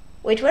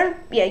 Wait, where?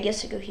 Yeah, I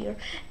guess I go here.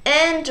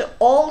 And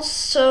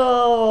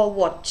also,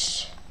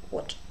 what?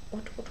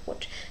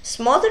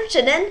 Smothered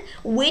and then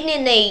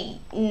winning a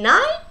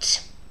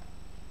knight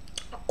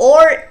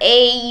or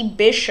a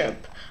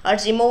bishop are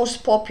the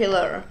most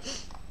popular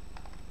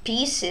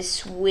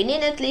pieces.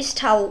 Winning, at least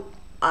how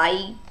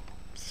I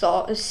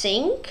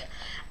think.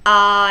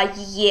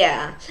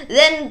 Yeah.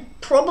 Then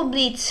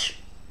probably it's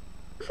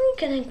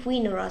rook and then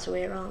queen or other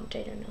way around.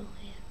 I don't know.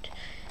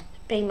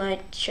 Pay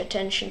much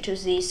attention to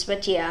this,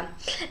 but yeah.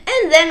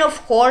 And then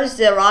of course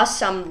there are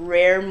some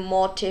rare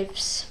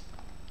motifs,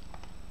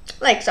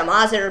 like some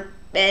other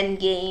pen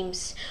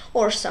games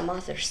or some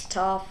other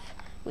stuff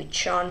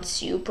which aren't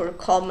super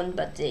common,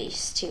 but they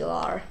still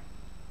are.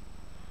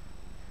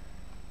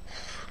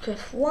 Rook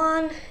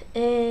f1,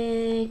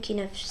 king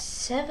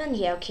f7,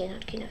 yeah, okay,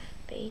 not king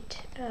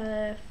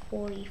f8,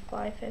 4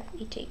 e5, f,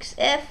 e takes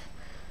f,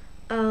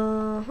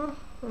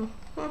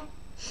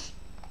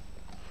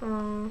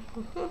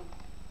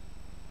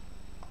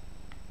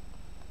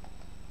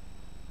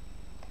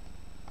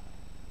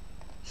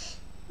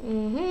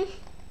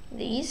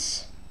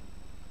 these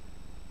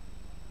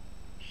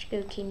should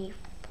go king e4.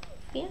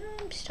 Yeah,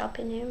 I'm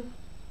stopping him.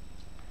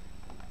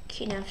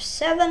 King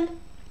f7.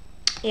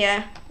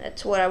 Yeah,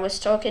 that's what I was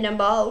talking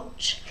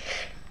about.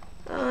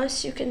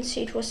 As you can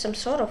see, it was some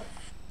sort of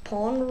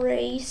pawn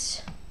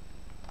race.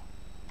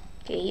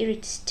 Okay, here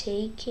it's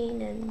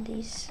taking and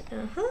this.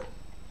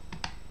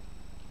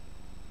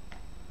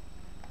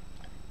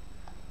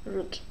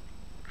 Rook,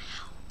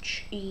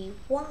 ouch,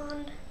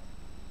 e1.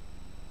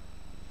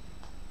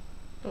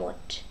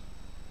 What?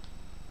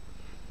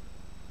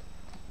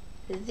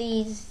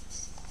 These,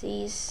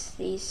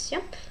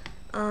 yep.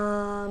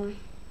 In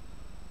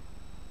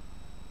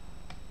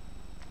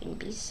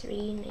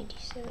b3,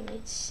 97,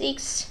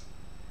 86.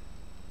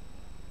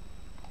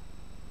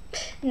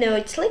 No,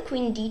 it's like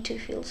queen d2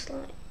 feels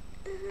like.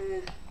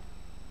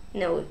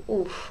 No,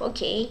 oof,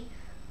 okay.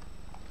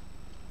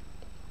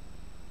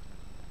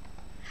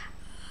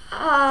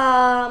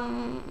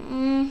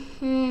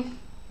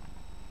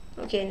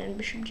 Okay, and then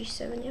bishop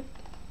g7, yep.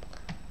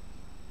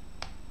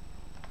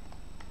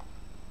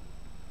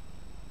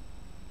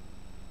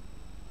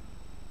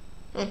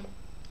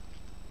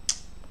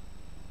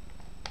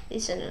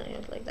 This and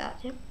like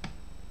that, yep.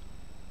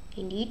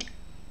 Indeed.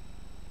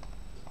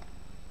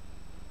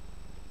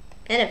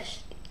 And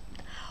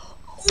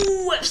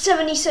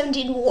f7, e7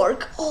 didn't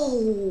work.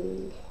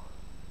 Oh.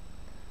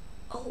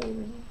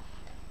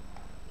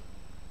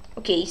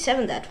 Okay,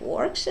 e7, that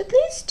works at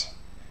least.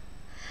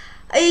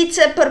 It's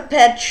a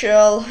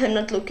perpetual. I'm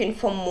not looking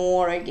for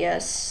more, I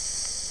guess.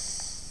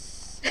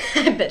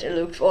 I better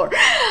look for.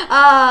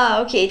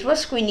 Okay, it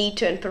was queen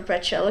e2 and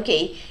perpetual.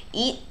 Okay,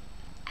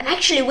 I'm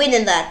actually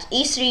winning that.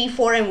 e3,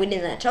 e4, I'm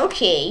winning that.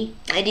 Okay,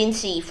 I didn't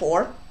see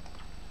e4.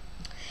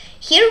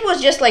 Here it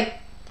was just like,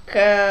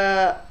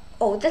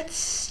 oh,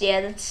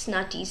 that's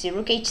not easy.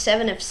 Rook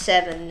h7,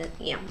 f7,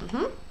 yeah.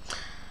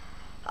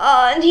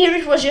 And here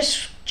it was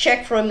just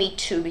check from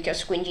e2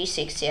 because queen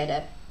g6, yeah,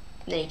 that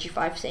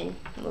g5 thing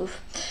move.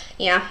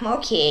 Yeah,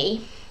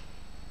 okay.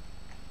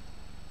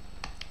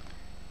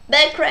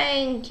 Back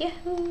rank,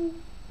 yahoo!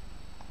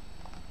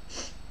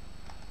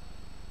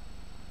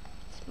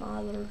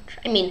 Smothered.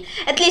 I mean,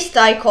 at least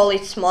I call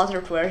it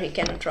smothered where he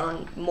cannot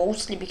run,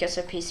 mostly because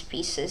of his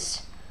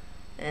pieces.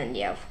 And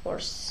yeah, of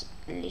course,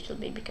 a little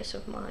bit because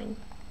of mine.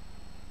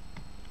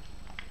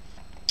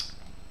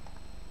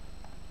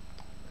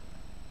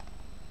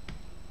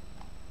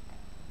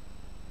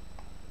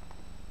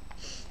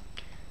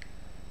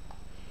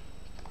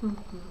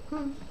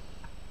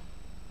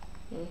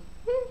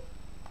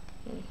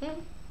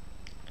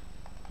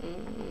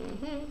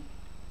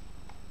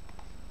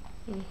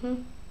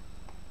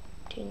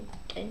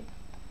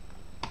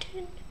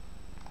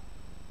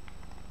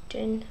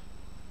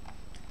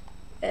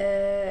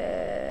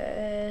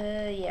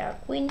 Yeah,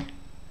 queen.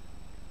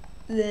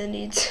 Then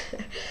it's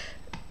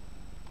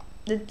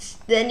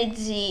then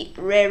it's the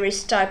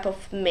rarest type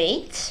of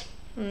mate.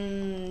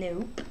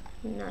 Nope,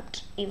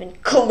 not even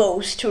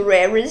close to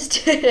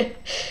rarest.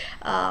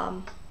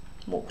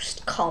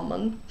 Most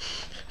common.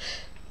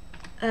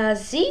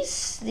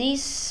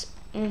 These.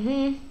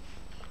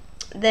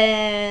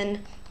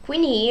 Then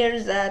queen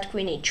here, that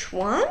queen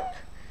h1.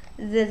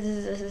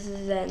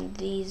 Then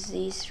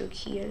these rook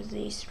here,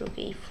 this rook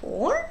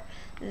a4.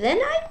 Then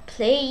I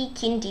play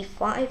king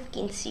d5,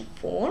 king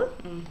c4.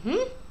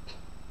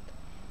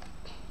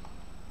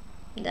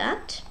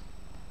 That.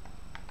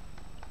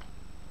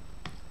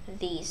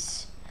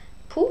 These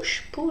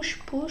push.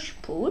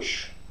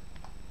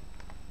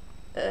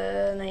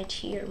 Knight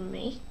here,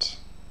 mate.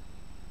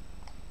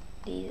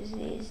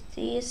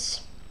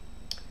 This.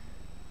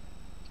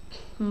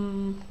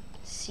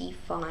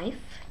 C5,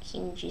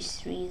 king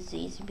g3,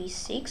 this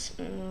b6.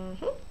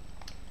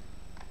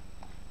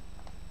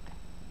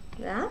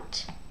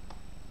 That.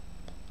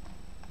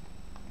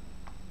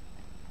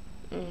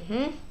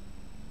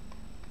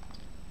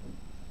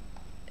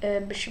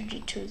 Bishop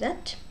g2,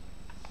 that.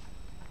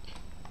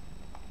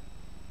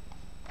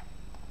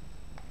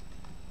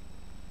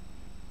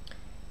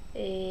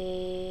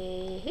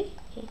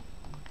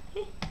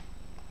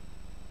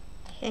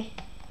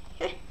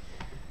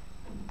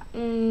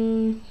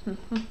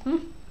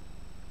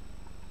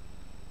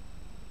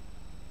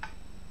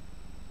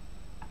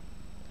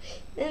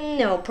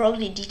 No,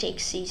 probably d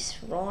takes c is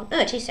wrong. No,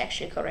 it is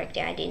actually correct.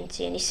 Yeah, I didn't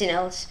see anything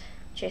else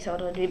which I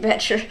thought would be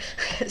better.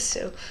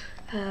 So,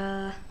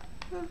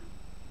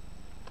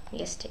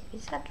 yes, take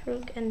with that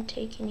rook and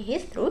taking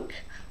his rook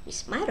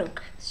with my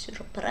rook.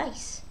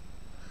 Surprise.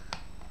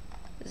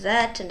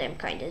 That, and I'm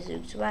kind of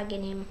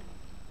zigzagging him.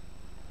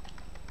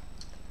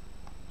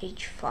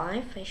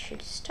 h5, I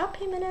should stop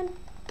him and then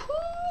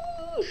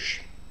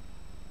push.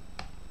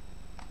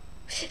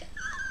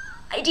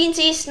 I didn't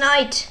see his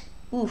knight.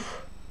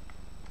 Oof.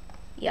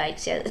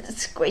 Yikes, yeah,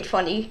 that's quite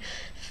funny.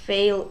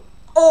 Fail.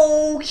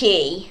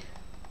 Okay.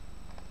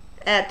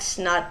 That's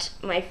not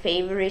my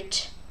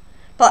favorite.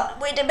 But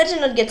wait, I better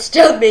not get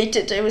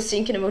stalemated. I was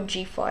thinking about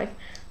g5.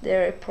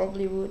 There I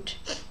probably would.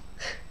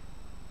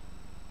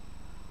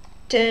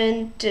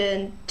 Dun,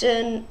 dun,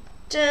 dun,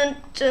 dun,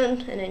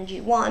 dun, and then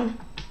g1.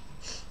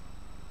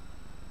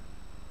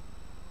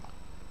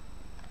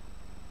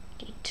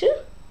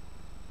 d2.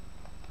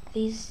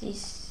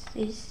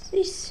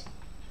 This.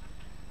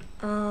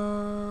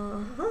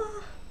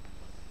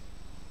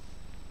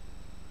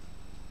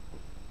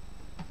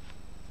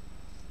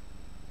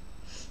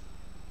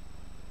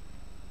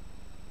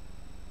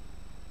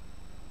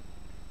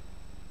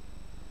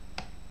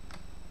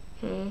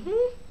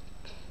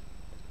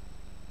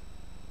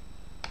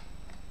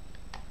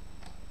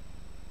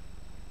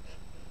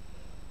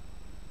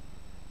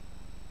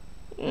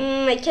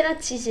 I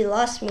cannot see the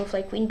last move,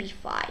 like queen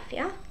b5,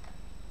 yeah?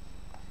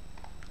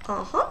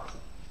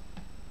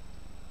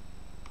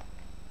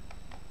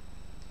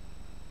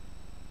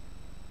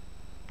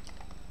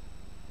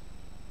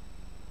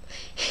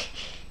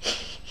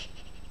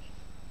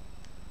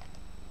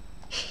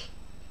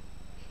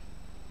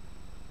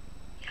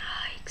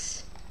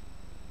 Yikes.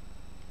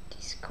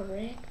 This is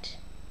correct.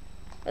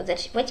 Oh,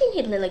 that, why didn't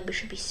he play like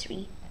bishop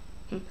e3?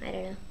 I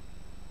don't know.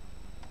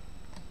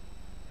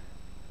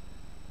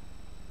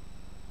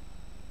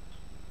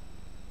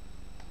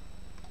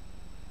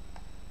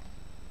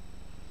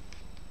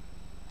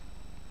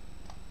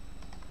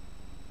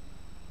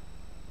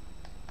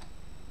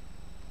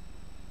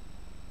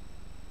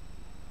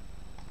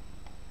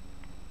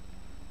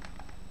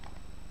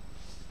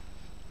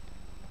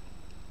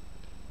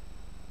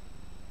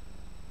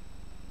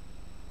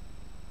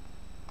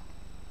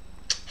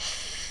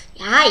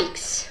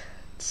 Yikes.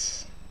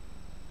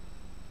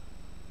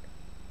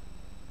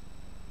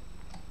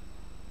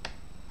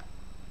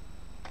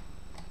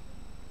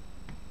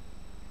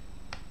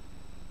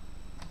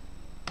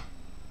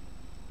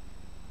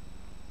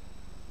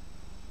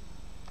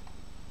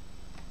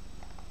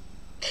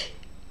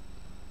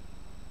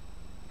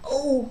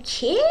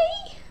 Okay.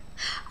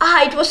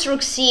 It was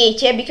rook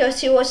c8, yeah,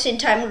 because he was in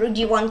time rook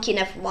d1, king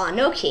f1.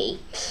 Okay.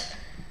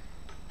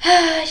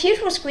 Here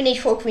it was queen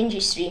h4, queen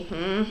g3.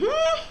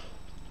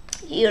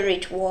 Here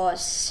it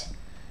was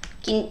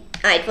king.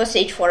 It was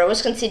h4. I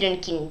was considering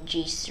king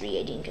g3.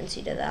 I didn't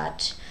consider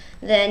that.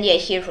 Then yeah,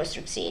 here it was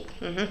rook c8.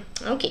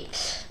 Okay.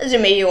 Let's do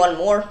maybe one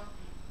more.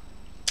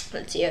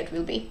 Let's see how it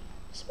will be.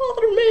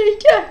 Smother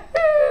mate.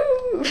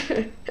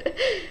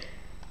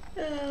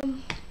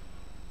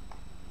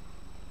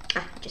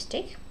 Just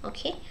take.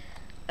 Okay.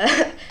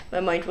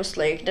 My mind was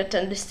like not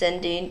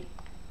understanding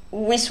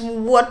with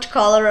what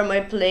color am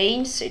I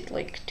playing, so it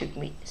like took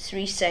me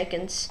 3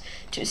 seconds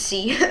to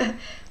see.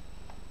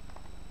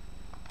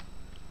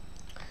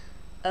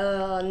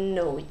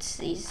 No, it's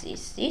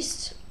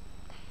this.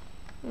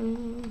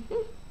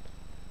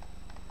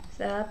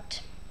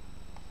 That.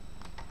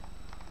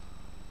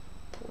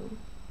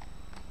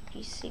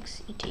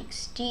 G6, e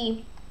takes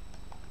D.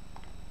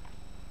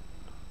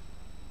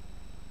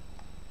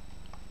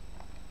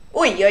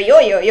 Oi, oi,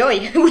 oi, oi,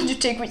 oi! I want to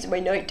take with my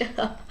knight.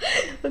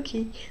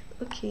 Okay.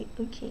 Queen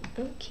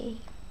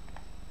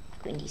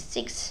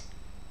D6.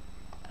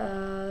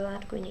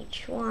 That queen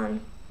H1.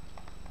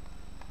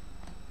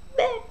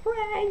 Back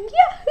rank,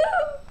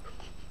 yahoo!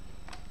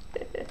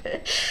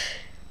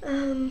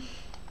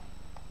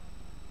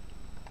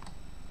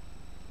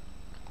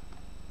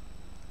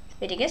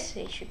 Wait, I guess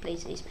I should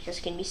place this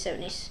because king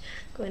b7 is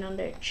going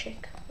under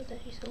check, but that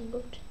is all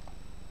good.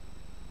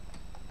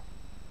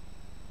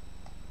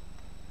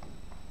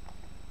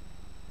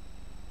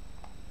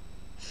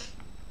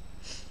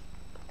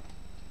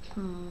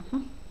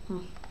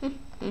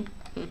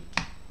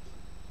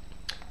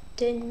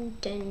 Dun.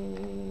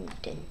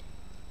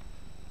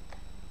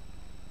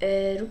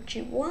 Rook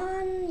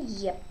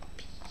g1, yep.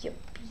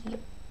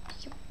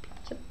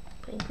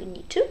 And queen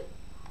d2.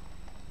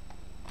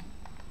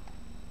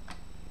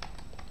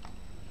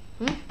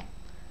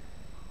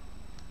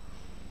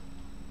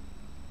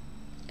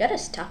 Gotta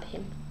stop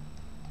him.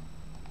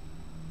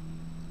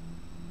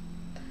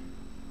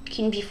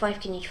 King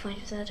b5, king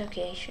h5, is that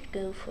okay? I should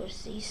go for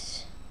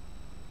this.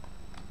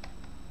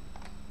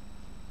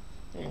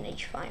 And then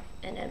h5,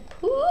 and then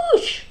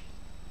push!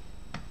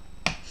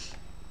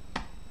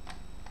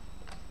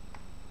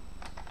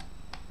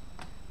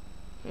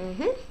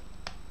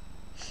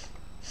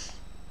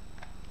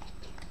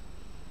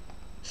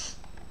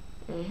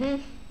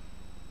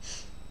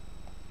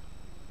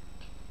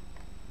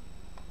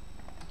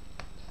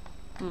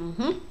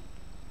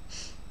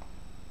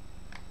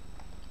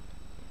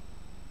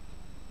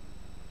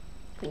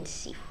 Queen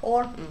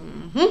c4.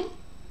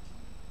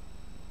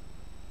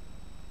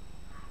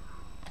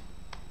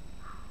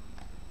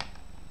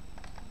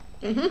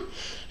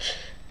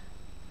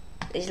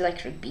 It's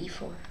like rook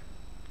b4.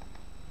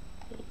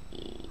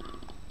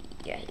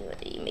 Yeah,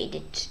 he made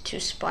it too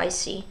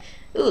spicy.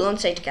 Ooh,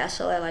 onside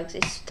castle. I like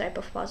this type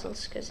of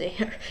puzzles because they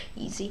are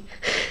easy.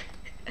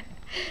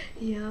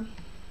 Yeah.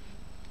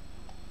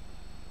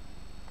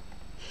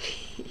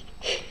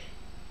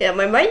 Yeah,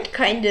 my mind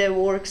kinda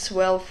works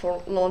well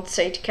for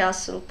onside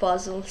castle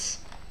puzzles.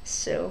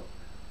 So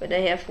when I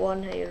have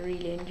one, I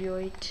really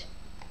enjoy it.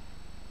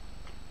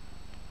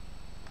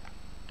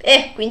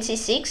 Queen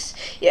c6.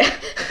 Yeah.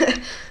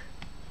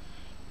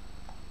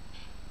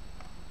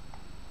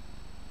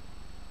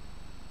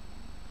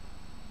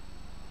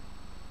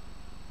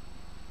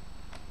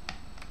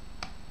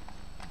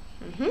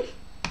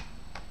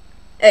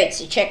 Oh,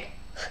 it's a check.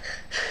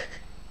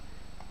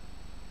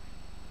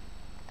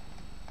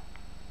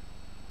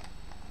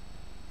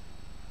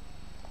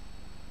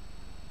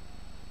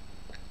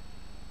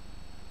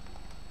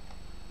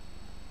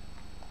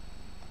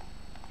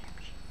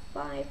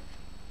 Five.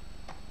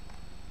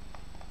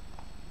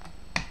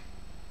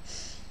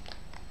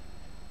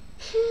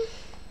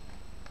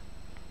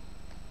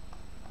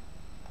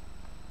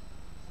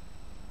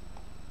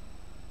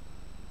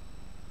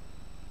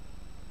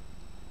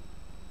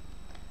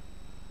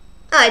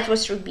 It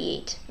was rook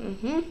b8.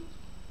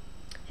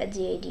 Had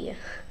the idea.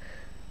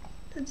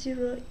 That's the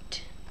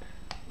right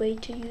way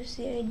to use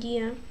the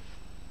idea.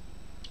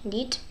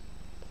 Indeed.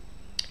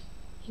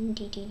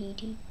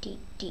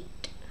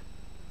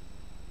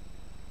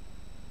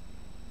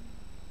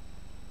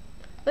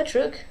 What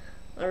rook?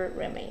 Or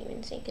am I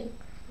even thinking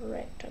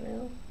correct or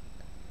no?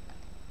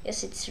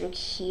 Yes, it's rook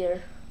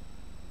here.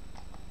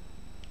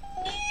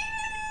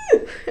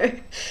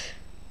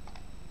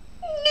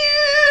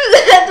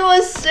 That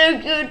was so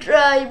good,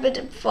 right? But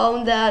I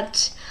found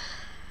that.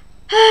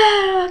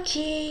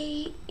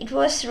 Okay, it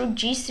was rook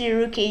g3,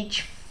 rook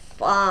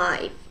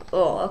h5.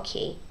 Oh,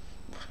 okay.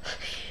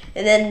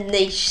 And then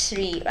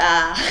h3.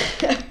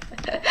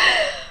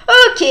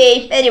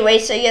 Okay. Anyway,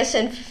 so yes,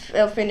 and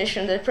I'll finish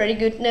on a pretty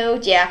good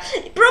note. Yeah,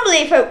 probably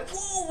if I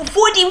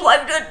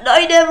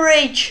 45.9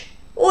 average.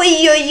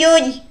 Oi, oi,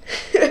 oi.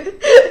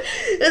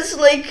 That's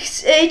like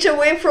 8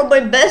 away from my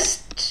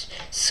best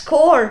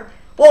score.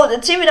 Whoa,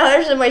 that's even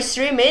higher than my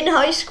stream in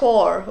high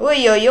score.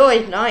 Oi, oi,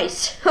 oi,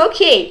 nice.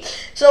 Okay,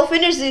 so I'll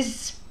finish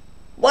this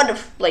one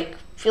of,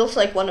 feels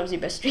like one of the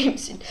best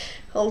streams in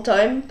all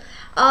time.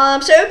 So I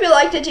hope you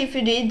liked it. If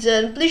you did,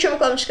 then please show me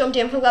comments,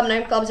 comment, from Club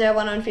 9 Clubs, there are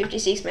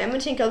 156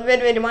 members. Thank you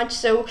very, very much.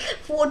 So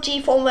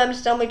 44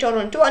 members, now my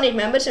total 200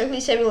 members. So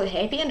please say really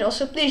happy, and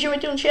also please join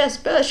me on shares,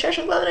 Club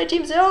 9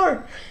 teams, there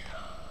are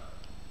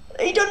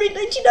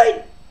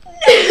 899.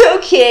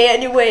 Okay,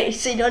 anyway,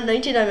 so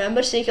 99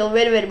 members, thank you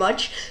very, very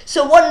much.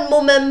 So one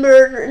more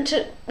member,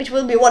 it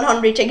will be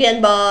 100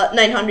 again, but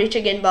 900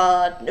 again,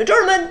 but no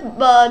tournament.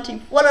 But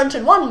if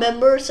 101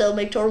 members, I'll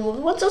make tournament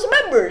with 1000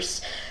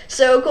 members.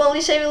 So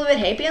only say we'll be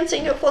happy, and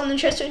thank you for following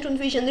chess to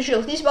vision the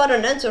show. This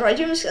button and so right,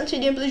 you must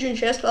continue please in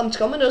chess,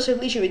 comment, also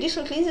please with this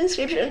one, please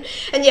inscription.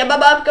 And yeah, bye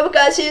bye,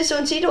 guys, see you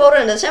soon, see you tomorrow,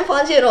 and that's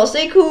fun,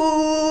 stay cool.